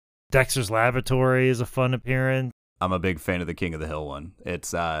can. Dexter's Laboratory is a fun appearance. I'm a big fan of the King of the Hill one.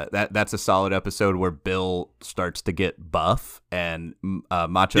 It's that's a solid episode where Bill starts to get buff and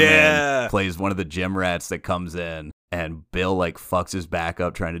Macho Man plays one of the gym rats that comes in, and Bill like fucks his back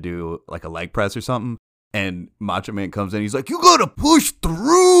up trying to do like a leg press or something, and Macho Man comes in, he's like, you gotta push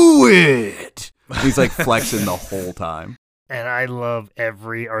through it. He's like flexing the whole time. And I love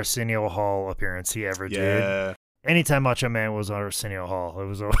every Arsenio Hall appearance he ever did. Anytime Macho Man was on Arsenio Hall, it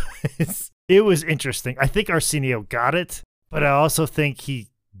was always it was interesting. I think Arsenio got it, but I also think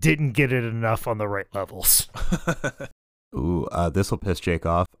he didn't get it enough on the right levels. Ooh, this will piss Jake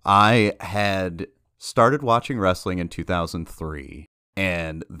off. I had started watching wrestling in 2003,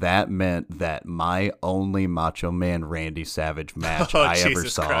 and that meant that my only Macho Man Randy Savage match I ever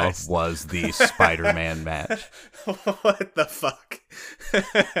saw Christ. Was the Spider-Man match. What the fuck?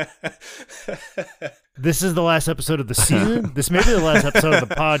 This is the last episode of the season. This may be the last episode of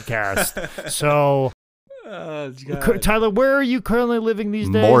the podcast. So, Tyler, where are you currently living these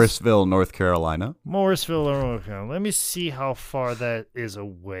days? Morrisville, North Carolina. Morrisville, North Carolina. Let me see how far that is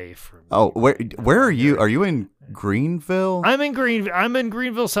away from me. Oh, where are you? Are you in Greenville? I'm in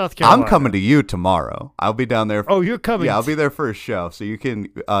Greenville, South Carolina. I'm coming to you tomorrow. I'll be down there. Oh, you're coming? Yeah, I'll be there for a show, so you can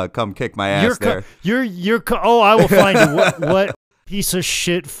come kick my ass there. I will find you. What piece of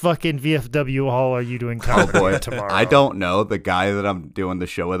shit fucking VFW hall are you doing comedy tomorrow? I don't know. The guy that I'm doing the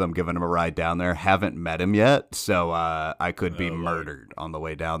show with, I'm giving him a ride down there. Haven't met him yet, so I could be murdered on the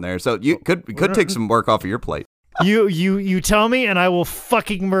way down there. So you could take some work off of your plate. You tell me, and I will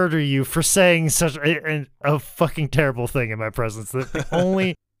fucking murder you for saying such a fucking terrible thing in my presence. The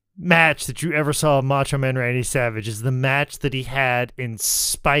only match that you ever saw of Macho Man Randy Savage is the match that he had in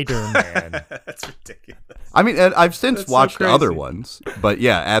Spider-Man. That's ridiculous. I mean, I've since watched other ones, but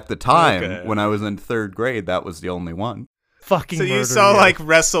yeah, at the time when I was in third grade, that was the only one. Fucking so you saw like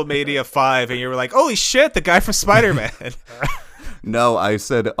WrestleMania 5, and you were like, "Holy shit, the guy from Spider-Man!" No, I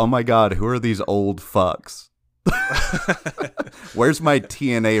said, oh my God, who are these old fucks? Where's my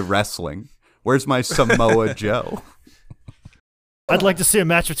TNA wrestling? Where's my Samoa Joe? I'd like to see a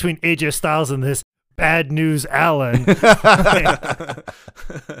match between AJ Styles and this bad news Allen.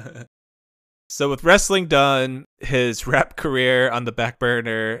 So with wrestling done, his rap career on the back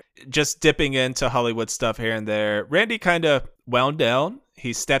burner, just dipping into Hollywood stuff here and there, Randy kind of wound down.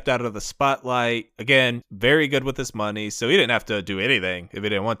 He stepped out of the spotlight. Again, very good with his money, so he didn't have to do anything if he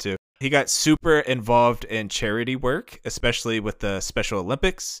didn't want to. He got super involved in charity work, especially with the Special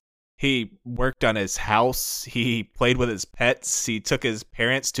Olympics. He worked on his house. He played with his pets. He took his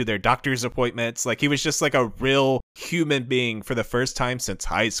parents to their doctor's appointments. Like, he was just like a real human being for the first time since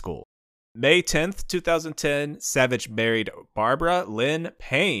high school. May 10th, 2010, Savage married Barbara Lynn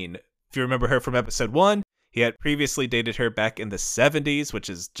Payne. If you remember her from episode 1, he had previously dated her back in the 70s, which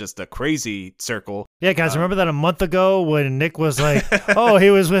is just a crazy circle. Yeah, guys, remember that a month ago when Nick was like, oh, he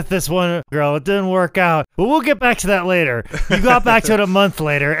was with this one girl. It didn't work out. But we'll get back to that later. You got back to it a month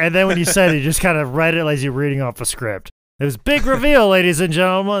later, and then when you said it, you just kind of read it like you're reading off a script. It was a big reveal, ladies and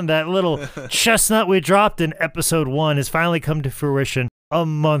gentlemen. That little chestnut we dropped in episode 1 has finally come to fruition a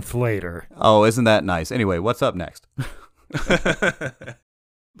month later. Oh, isn't that nice? Anyway, what's up next?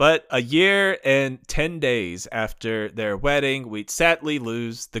 But a year and 10 days after their wedding, we'd sadly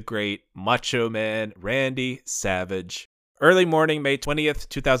lose the great Macho Man Randy Savage. Early morning, May 20th,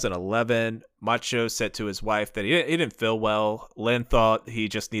 2011, Macho said to his wife that he didn't feel well. Lynn thought he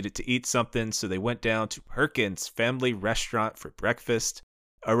just needed to eat something, so they went down to Perkins Family Restaurant for breakfast.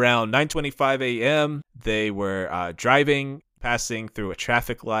 Around 9:25 a.m., they were driving, passing through a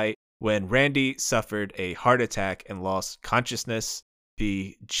traffic light, when Randy suffered a heart attack and lost consciousness.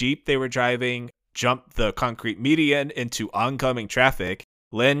 The Jeep they were driving jumped the concrete median into oncoming traffic.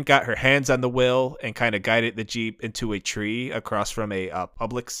 Lynn got her hands on the wheel and kind of guided the Jeep into a tree across from a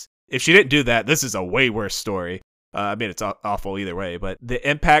Publix. If she didn't do that, this is a way worse story. I mean, it's awful either way, but the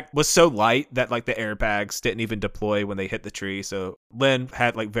impact was so light that like the airbags didn't even deploy when they hit the tree. So Lynn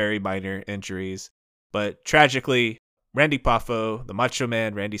had like very minor injuries. But tragically, Randy Poffo, the Macho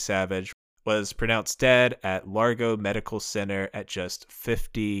Man Randy Savage, was pronounced dead at Largo Medical Center at just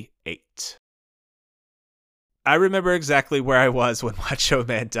 58. I remember exactly where I was when Macho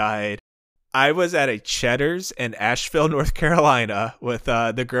Man died. I was at a Cheddar's in Asheville, North Carolina with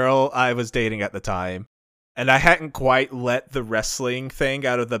the girl I was dating at the time. And I hadn't quite let the wrestling thing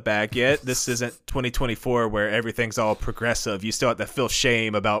out of the bag yet. This isn't 2024 where everything's all progressive. You still have to feel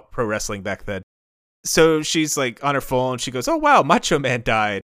shame about pro wrestling back then. So she's like on her phone. She goes, oh, wow, Macho Man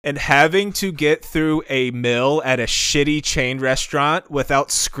died. And having to get through a meal at a shitty chain restaurant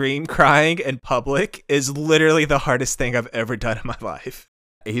without scream crying in public is literally the hardest thing I've ever done in my life.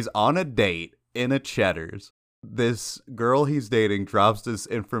 He's on a date in a Cheddar's. This girl he's dating drops this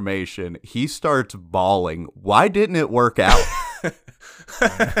information. He starts bawling. Why didn't it work out?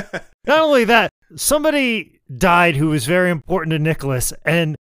 Not only that, somebody died who was very important to Nicholas,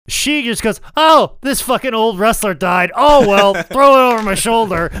 and she just goes, oh, this fucking old wrestler died. Oh, well, throw it over my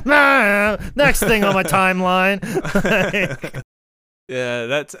shoulder. Nah, next thing on my timeline.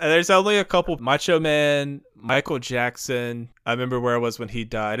 Yeah, there's only a couple. Macho Man, Michael Jackson. I remember where I was when he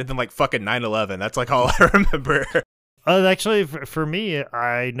died. And then like fucking 9/11. That's like all I remember. Actually, for me,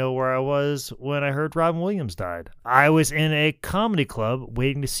 I know where I was when I heard Robin Williams died. I was in a comedy club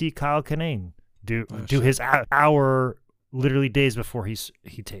waiting to see Kyle Kinane do his hour literally days before he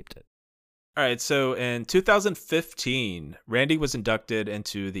taped it. All right, so in 2015, Randy was inducted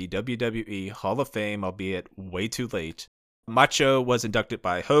into the WWE Hall of Fame, albeit way too late. Macho was inducted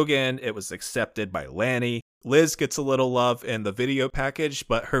by Hogan. It was accepted by Lanny. Liz gets a little love in the video package,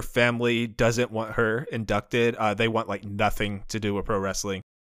 but her family doesn't want her inducted. They want like nothing to do with pro wrestling.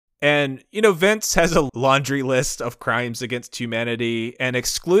 And, you know, Vince has a laundry list of crimes against humanity, and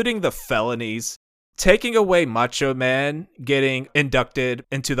excluding the felonies, taking away Macho Man getting inducted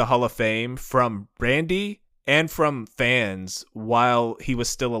into the Hall of Fame from Randy and from fans while he was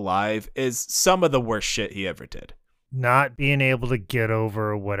still alive is some of the worst shit he ever did. Not being able to get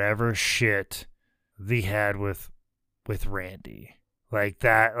over whatever shit they had with Randy. Like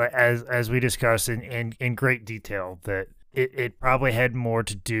that, as we discussed in great detail, that it probably had more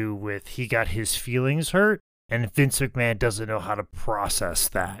to do with he got his feelings hurt, and Vince McMahon doesn't know how to process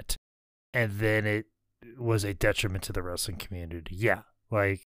that. And then it was a detriment to the wrestling community. Yeah,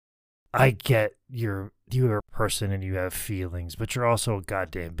 like, I get you're a person and you have feelings, but you're also a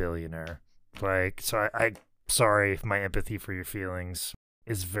goddamn billionaire. Like, so I sorry if my empathy for your feelings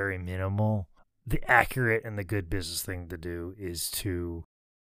is very minimal. The accurate and the good business thing to do is to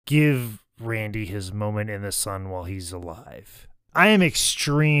give Randy his moment in the sun while he's alive. I am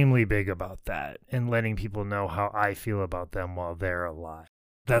extremely big about that and letting people know how I feel about them while they're alive.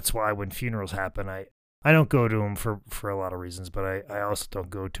 That's why when funerals happen, I don't go to them for a lot of reasons, but I also don't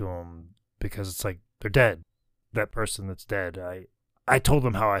go to them because it's like they're dead. That person that's dead, I told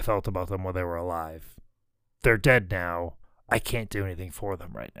them how I felt about them while they were alive. They're dead now. I can't do anything for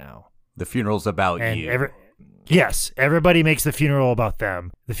them right now. The funeral's about And you. yes, everybody makes the funeral about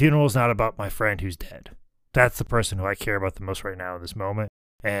them. The funeral is not about my friend who's dead. That's the person who I care about the most right now in this moment.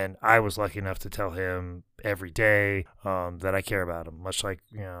 And I was lucky enough to tell him every day that I care about him, much like,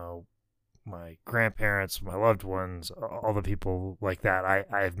 my grandparents, my loved ones, all the people like that.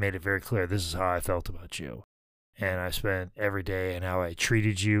 I've made it very clear this is how I felt about you. And I spent every day and how I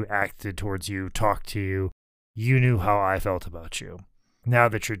treated you, acted towards you, talked to you. You knew how I felt about you. Now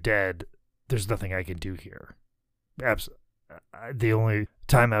that you're dead, there's nothing I can do here. The only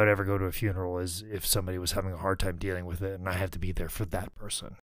time I would ever go to a funeral is if somebody was having a hard time dealing with it and I have to be there for that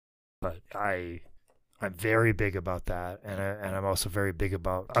person. But I'm very big about that, and I'm also very big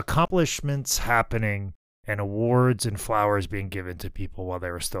about accomplishments happening and awards and flowers being given to people while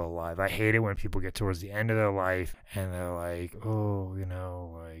they were still alive. I hate it when people get towards the end of their life and they're like, oh,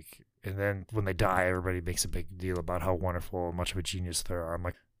 and then when they die, everybody makes a big deal about how wonderful and much of a genius they are. I'm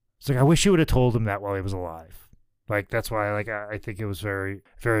like, it's like, I wish you would have told him that while he was alive. Like, that's why, I think it was very,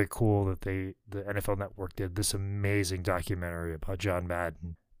 very cool that the NFL Network did this amazing documentary about John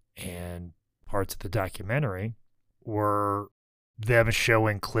Madden. And parts of the documentary were them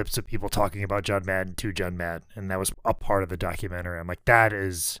showing clips of people talking about John Madden to John Madden. And that was a part of the documentary. I'm like, that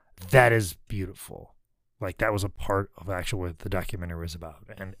is beautiful. Like, that was a part of actually what the documentary was about.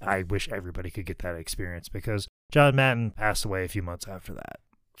 And I wish everybody could get that experience because John Madden passed away a few months after that.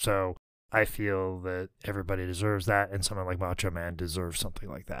 So I feel that everybody deserves that, and someone like Macho Man deserves something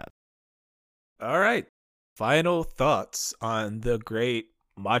like that. All right. Final thoughts on the great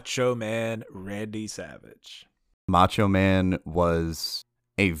Macho Man Randy Savage. Macho Man was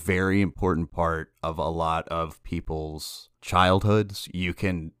a very important part of a lot of people's childhoods. You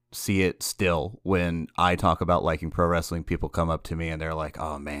can see it still when I talk about liking pro wrestling. People come up to me and they're like,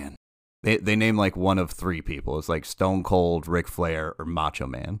 oh man. They name like one of three people. It's like Stone Cold, Ric Flair, or Macho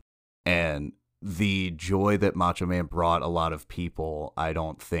Man. And the joy that Macho Man brought a lot of people, I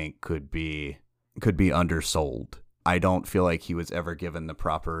don't think could be undersold. I don't feel like he was ever given the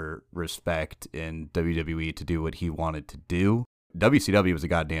proper respect in WWE to do what he wanted to do. WCW was a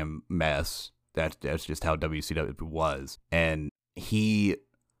goddamn mess. That's just how WCW was. And he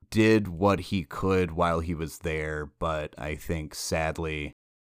did what he could while he was there, but I think sadly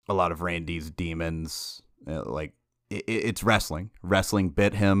a lot of Randy's demons, it's wrestling. Wrestling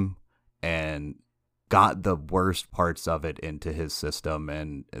bit him and got the worst parts of it into his system,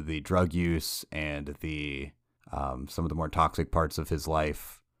 and the drug use and the some of the more toxic parts of his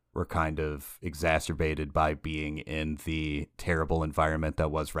life were kind of exacerbated by being in the terrible environment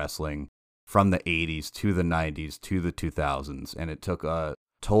that was wrestling from the 80s to the 90s to the 2000s, and it took a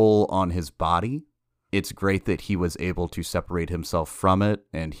toll on his body. It's great that he was able to separate himself from it,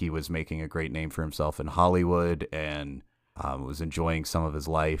 and he was making a great name for himself in Hollywood and was enjoying some of his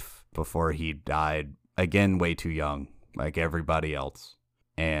life before he died, again, way too young, like everybody else.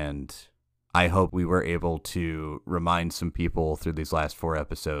 And I hope we were able to remind some people through these last 4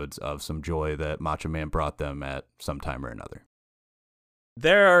 episodes of some joy that Macho Man brought them at some time or another.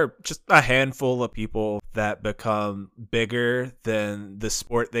 There are just a handful of people that become bigger than the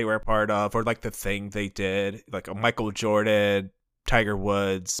sport they were a part of or like the thing they did, like a Michael Jordan, Tiger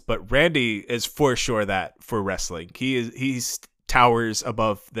Woods. But Randy is for sure that for wrestling. He's towers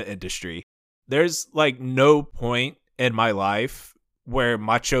above the industry. There's like no point in my life where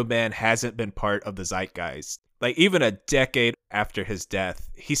Macho Man hasn't been part of the zeitgeist. Like even a decade after his death,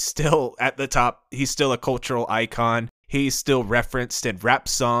 he's still at the top. He's still a cultural icon. He's still referenced in rap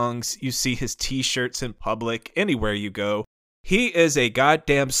songs. You see his t-shirts in public, anywhere you go. He is a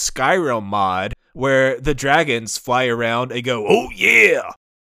goddamn Skyrim mod where the dragons fly around and go, oh yeah!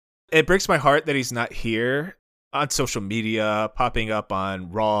 It breaks my heart that he's not here on social media, popping up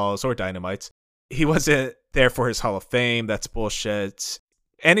on Raws or Dynamites. He wasn't there for his Hall of Fame. That's bullshit.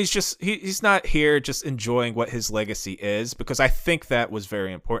 And he's not here just enjoying what his legacy is, because I think that was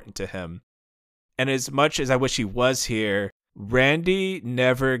very important to him. And as much as I wish he was here, Randy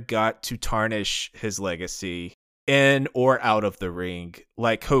never got to tarnish his legacy in or out of the ring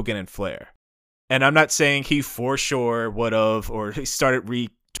like Hogan and Flair. And I'm not saying he for sure would have, or he started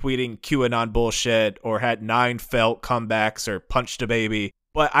retweeting QAnon bullshit or had 9 felt comebacks or punched a baby,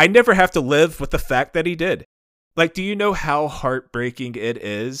 but I never have to live with the fact that he did. Like, do you know how heartbreaking it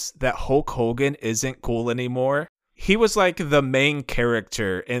is that Hulk Hogan isn't cool anymore? he was like the main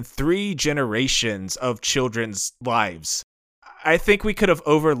character in 3 generations of children's lives. I think we could have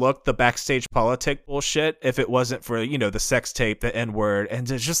overlooked the backstage politic bullshit if it wasn't for, the sex tape, the N-word, and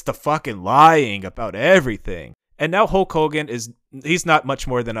just the fucking lying about everything. And now Hulk Hogan he's not much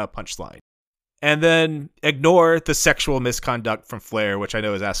more than a punchline. And then ignore the sexual misconduct from Flair, which I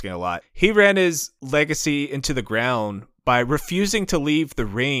know is asking a lot. He ran his legacy into the ground by refusing to leave the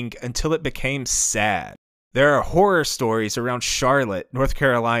ring until it became sad. There are horror stories around Charlotte, North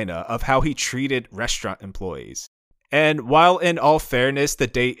Carolina, of how he treated restaurant employees. And while in all fairness, the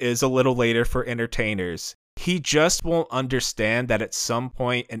date is a little later for entertainers, he just won't understand that at some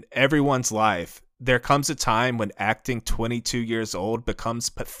point in everyone's life, there comes a time when acting 22 years old becomes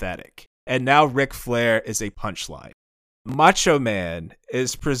pathetic. And now Ric Flair is a punchline. Macho Man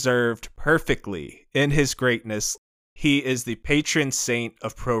is preserved perfectly in his greatness. He is the patron saint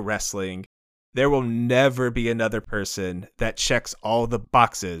of pro wrestling. There will never be another person that checks all the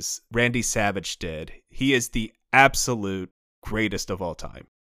boxes Randy Savage did. He is the absolute greatest of all time.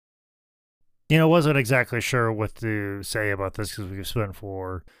 Wasn't exactly sure what to say about this because we've spent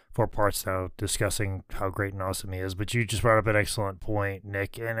four parts now discussing how great and awesome he is, but you just brought up an excellent point,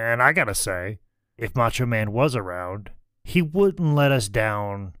 Nick, and I gotta say, if Macho Man was around, he wouldn't let us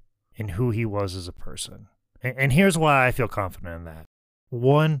down in who he was as a person. And here's why I feel confident in that.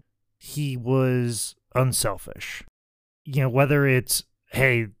 One, he was unselfish. Whether it's,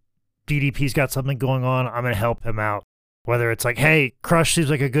 hey, DDP's got something going on, I'm going to help him out. Whether it's like, hey, Crush seems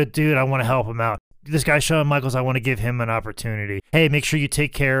like a good dude, I want to help him out. This guy, Shawn Michaels, I want to give him an opportunity. Hey, make sure you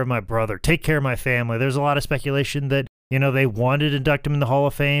take care of my brother, take care of my family. There's a lot of speculation that, they wanted to induct him in the Hall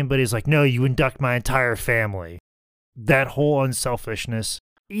of Fame, but he's like, no, you induct my entire family. That whole unselfishness.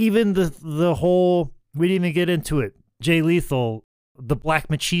 Even the whole, we didn't even get into it, Jay Lethal, the Black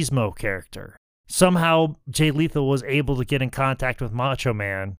Machismo character. Somehow Jay Lethal was able to get in contact with Macho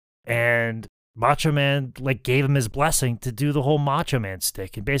Man, and Macho Man gave him his blessing to do the whole Macho Man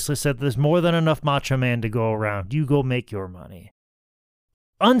stick and basically said there's more than enough Macho Man to go around. You go make your money.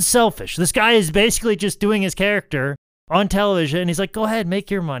 Unselfish. This guy is basically just doing his character on television. He's like, go ahead,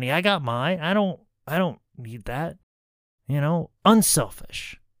 make your money. I got mine. I don't need that.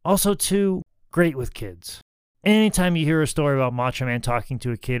 Unselfish. Also, too, great with kids. Anytime you hear a story about Macho Man talking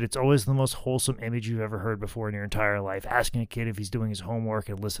to a kid, it's always the most wholesome image you've ever heard before in your entire life, asking a kid if he's doing his homework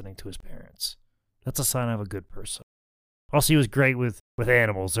and listening to his parents. That's a sign of a good person. Also, he was great with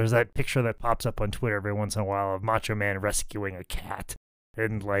animals. There's that picture that pops up on Twitter every once in a while of Macho Man rescuing a cat.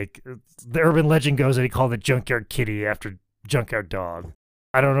 And, the urban legend goes that he called it Junkyard Kitty after Junkyard Dog.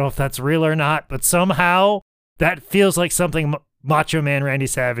 I don't know if that's real or not, but somehow that feels like something Macho Man Randy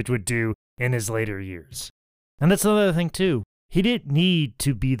Savage would do in his later years. And that's another thing, too. He didn't need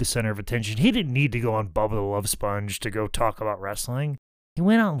to be the center of attention. He didn't need to go on Bubba the Love Sponge to go talk about wrestling. He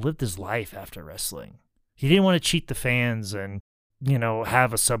went out and lived his life after wrestling. He didn't want to cheat the fans and,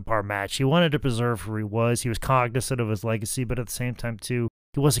 have a subpar match. He wanted to preserve who he was. He was cognizant of his legacy, but at the same time, too,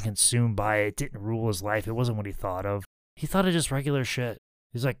 he wasn't consumed by it. It didn't rule his life. It wasn't what he thought of. He thought of just regular shit.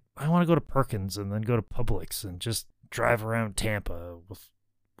 He's like, I want to go to Perkins and then go to Publix and just drive around Tampa with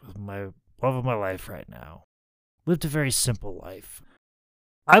my love of my life right now. Lived a very simple life.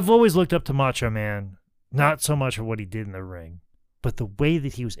 I've always looked up to Macho Man, not so much for what he did in the ring, but the way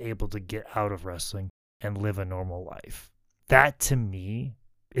that he was able to get out of wrestling and live a normal life. That, to me,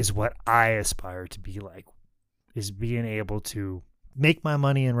 is what I aspire to be like, is being able to make my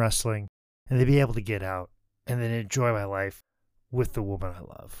money in wrestling and then be able to get out and then enjoy my life with the woman I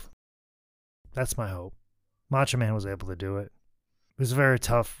love. That's my hope. Macho Man was able to do it. It was a very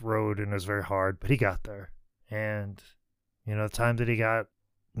tough road and it was very hard, but he got there. And, the time that he got,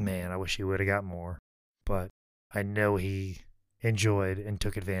 man, I wish he would have got more. But I know he enjoyed and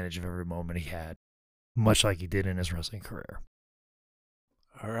took advantage of every moment he had, much like he did in his wrestling career.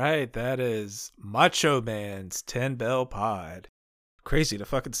 All right, that is Macho Man's 10 Bell Pod. Crazy to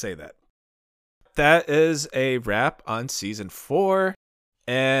fucking say that. That is a wrap on season 4.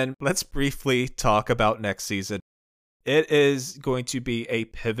 And let's briefly talk about next season. It is going to be a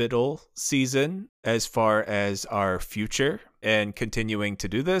pivotal season as far as our future and continuing to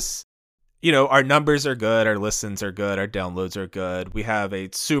do this. Our numbers are good, our listens are good, our downloads are good. We have a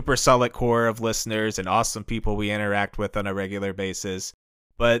super solid core of listeners and awesome people we interact with on a regular basis.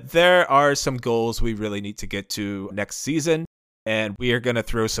 But there are some goals we really need to get to next season. And we are going to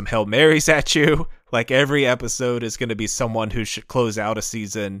throw some Hail Marys at you. Like every episode is going to be someone who should close out a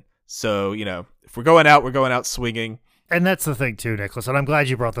season. So, if we're going out swinging. And that's the thing too, Nicholas, and I'm glad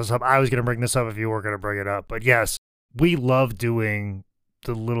you brought this up. I was going to bring this up if you were going to bring it up. But yes, we love doing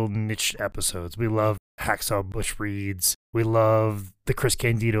the little niche episodes. We love Hacksaw Bush Reeds. We love the Chris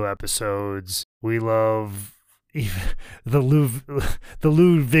Candido episodes. We love even the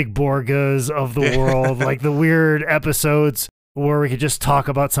Ludwig Borgas of the world, like the weird episodes where we could just talk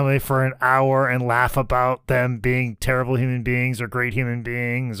about somebody for an hour and laugh about them being terrible human beings or great human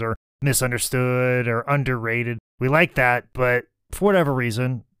beings or misunderstood or underrated. We like that, but for whatever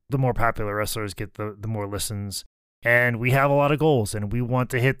reason, the more popular wrestlers get the more listens. And we have a lot of goals and we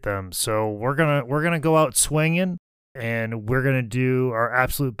want to hit them. So we're gonna go out swinging and we're gonna do our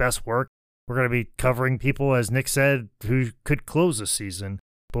absolute best work. We're gonna be covering people, as Nick said, who could close this season.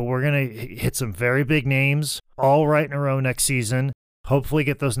 But we're gonna hit some very big names all right in a row next season. Hopefully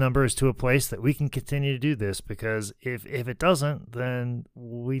get those numbers to a place that we can continue to do this, because if it doesn't, then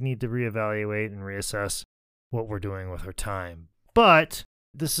we need to reevaluate and reassess what we're doing with our time. But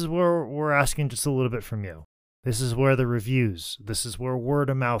this is where we're asking just a little bit from you. This is where the reviews, this is where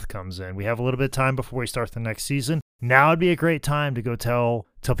word of mouth comes in. We have a little bit of time before we start the next season. Now would be a great time to go tell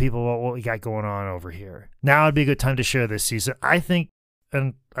people about what we got going on over here. Now would be a good time to share this season. I think,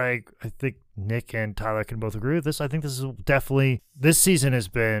 and I think Nick and Tyler can both agree with this. I think this season has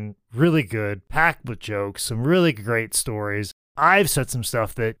been really good, packed with jokes, some really great stories. I've said some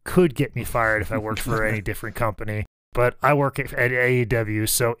stuff that could get me fired if I worked for any different company. But I work at AEW,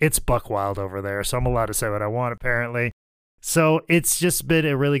 so it's buck wild over there, so I'm allowed to say what I want, apparently. So it's just been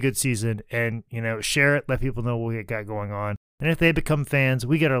a really good season, and, share it, let people know what we got going on. And if they become fans,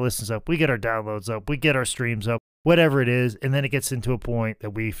 we get our listens up, we get our downloads up, we get our streams up, whatever it is, and then it gets into a point that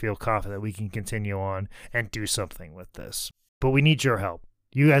we feel confident we can continue on and do something with this. But we need your help.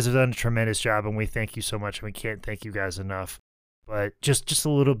 You guys have done a tremendous job, and we thank you so much, and we can't thank you guys enough. But just a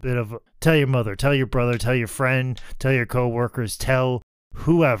little bit of, tell your mother, tell your brother, tell your friend, tell your coworkers, tell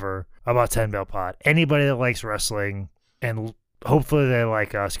whoever about 10 Bell Pod. Anybody that likes wrestling, and hopefully they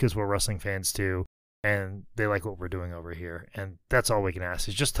like us because we're wrestling fans too, and they like what we're doing over here. And that's all we can ask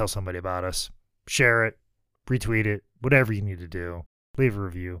is just tell somebody about us. Share it, retweet it, whatever you need to do. Leave a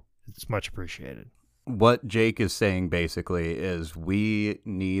review. It's much appreciated. What Jake is saying basically is we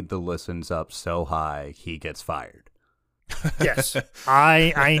need the listens up so high he gets fired. Yes,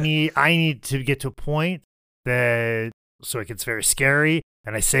 I need to get to a point that so it gets very scary,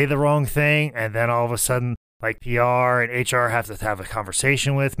 and I say the wrong thing, and then all of a sudden, like PR and HR have to have a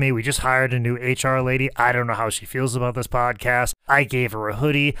conversation with me. We just hired a new HR lady. I don't know how she feels about this podcast. I gave her a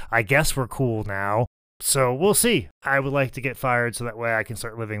hoodie. I guess we're cool now. So we'll see. I would like to get fired so that way I can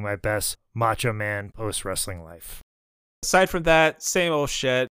start living my best Macho Man post-wrestling life. Aside from that, same old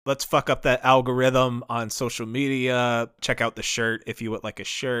shit. Let's fuck up that algorithm on social media. Check out the shirt if you would like a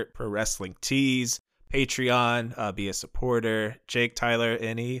shirt. Pro Wrestling Tees, Patreon, be a supporter. Jake, Tyler,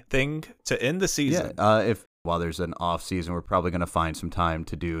 anything to end the season? Yeah, while there's an off season, we're probably going to find some time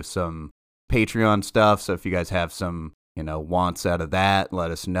to do some Patreon stuff. So if you guys have some, wants out of that,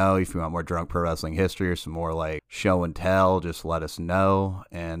 let us know. If you want more Drunk Pro Wrestling history or some more like show and tell, just let us know.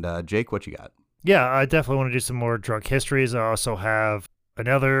 And Jake, what you got? Yeah, I definitely want to do some more drunk histories. I also have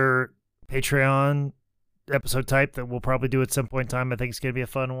another Patreon episode type that we'll probably do at some point in time. I think it's going to be a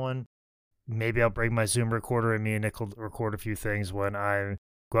fun one. Maybe I'll bring my Zoom recorder and me and Nick will record a few things when I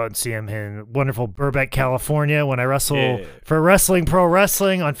go out and see him in wonderful Burbank, California, when I wrestle for Wrestling Pro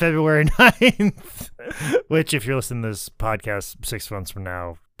Wrestling on February 9th, which if you're listening to this podcast 6 months from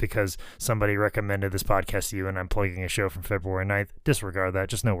now, because somebody recommended this podcast to you and I'm plugging a show from February 9th, disregard that.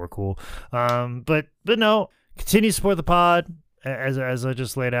 Just know we're cool. But no, continue to support the pod as I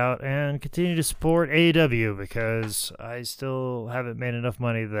just laid out, and continue to support AEW because I still haven't made enough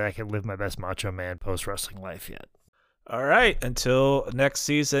money that I can live my best Macho Man post-wrestling life yet. All right. Until next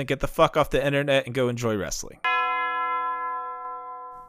season, get the fuck off the internet and go enjoy wrestling.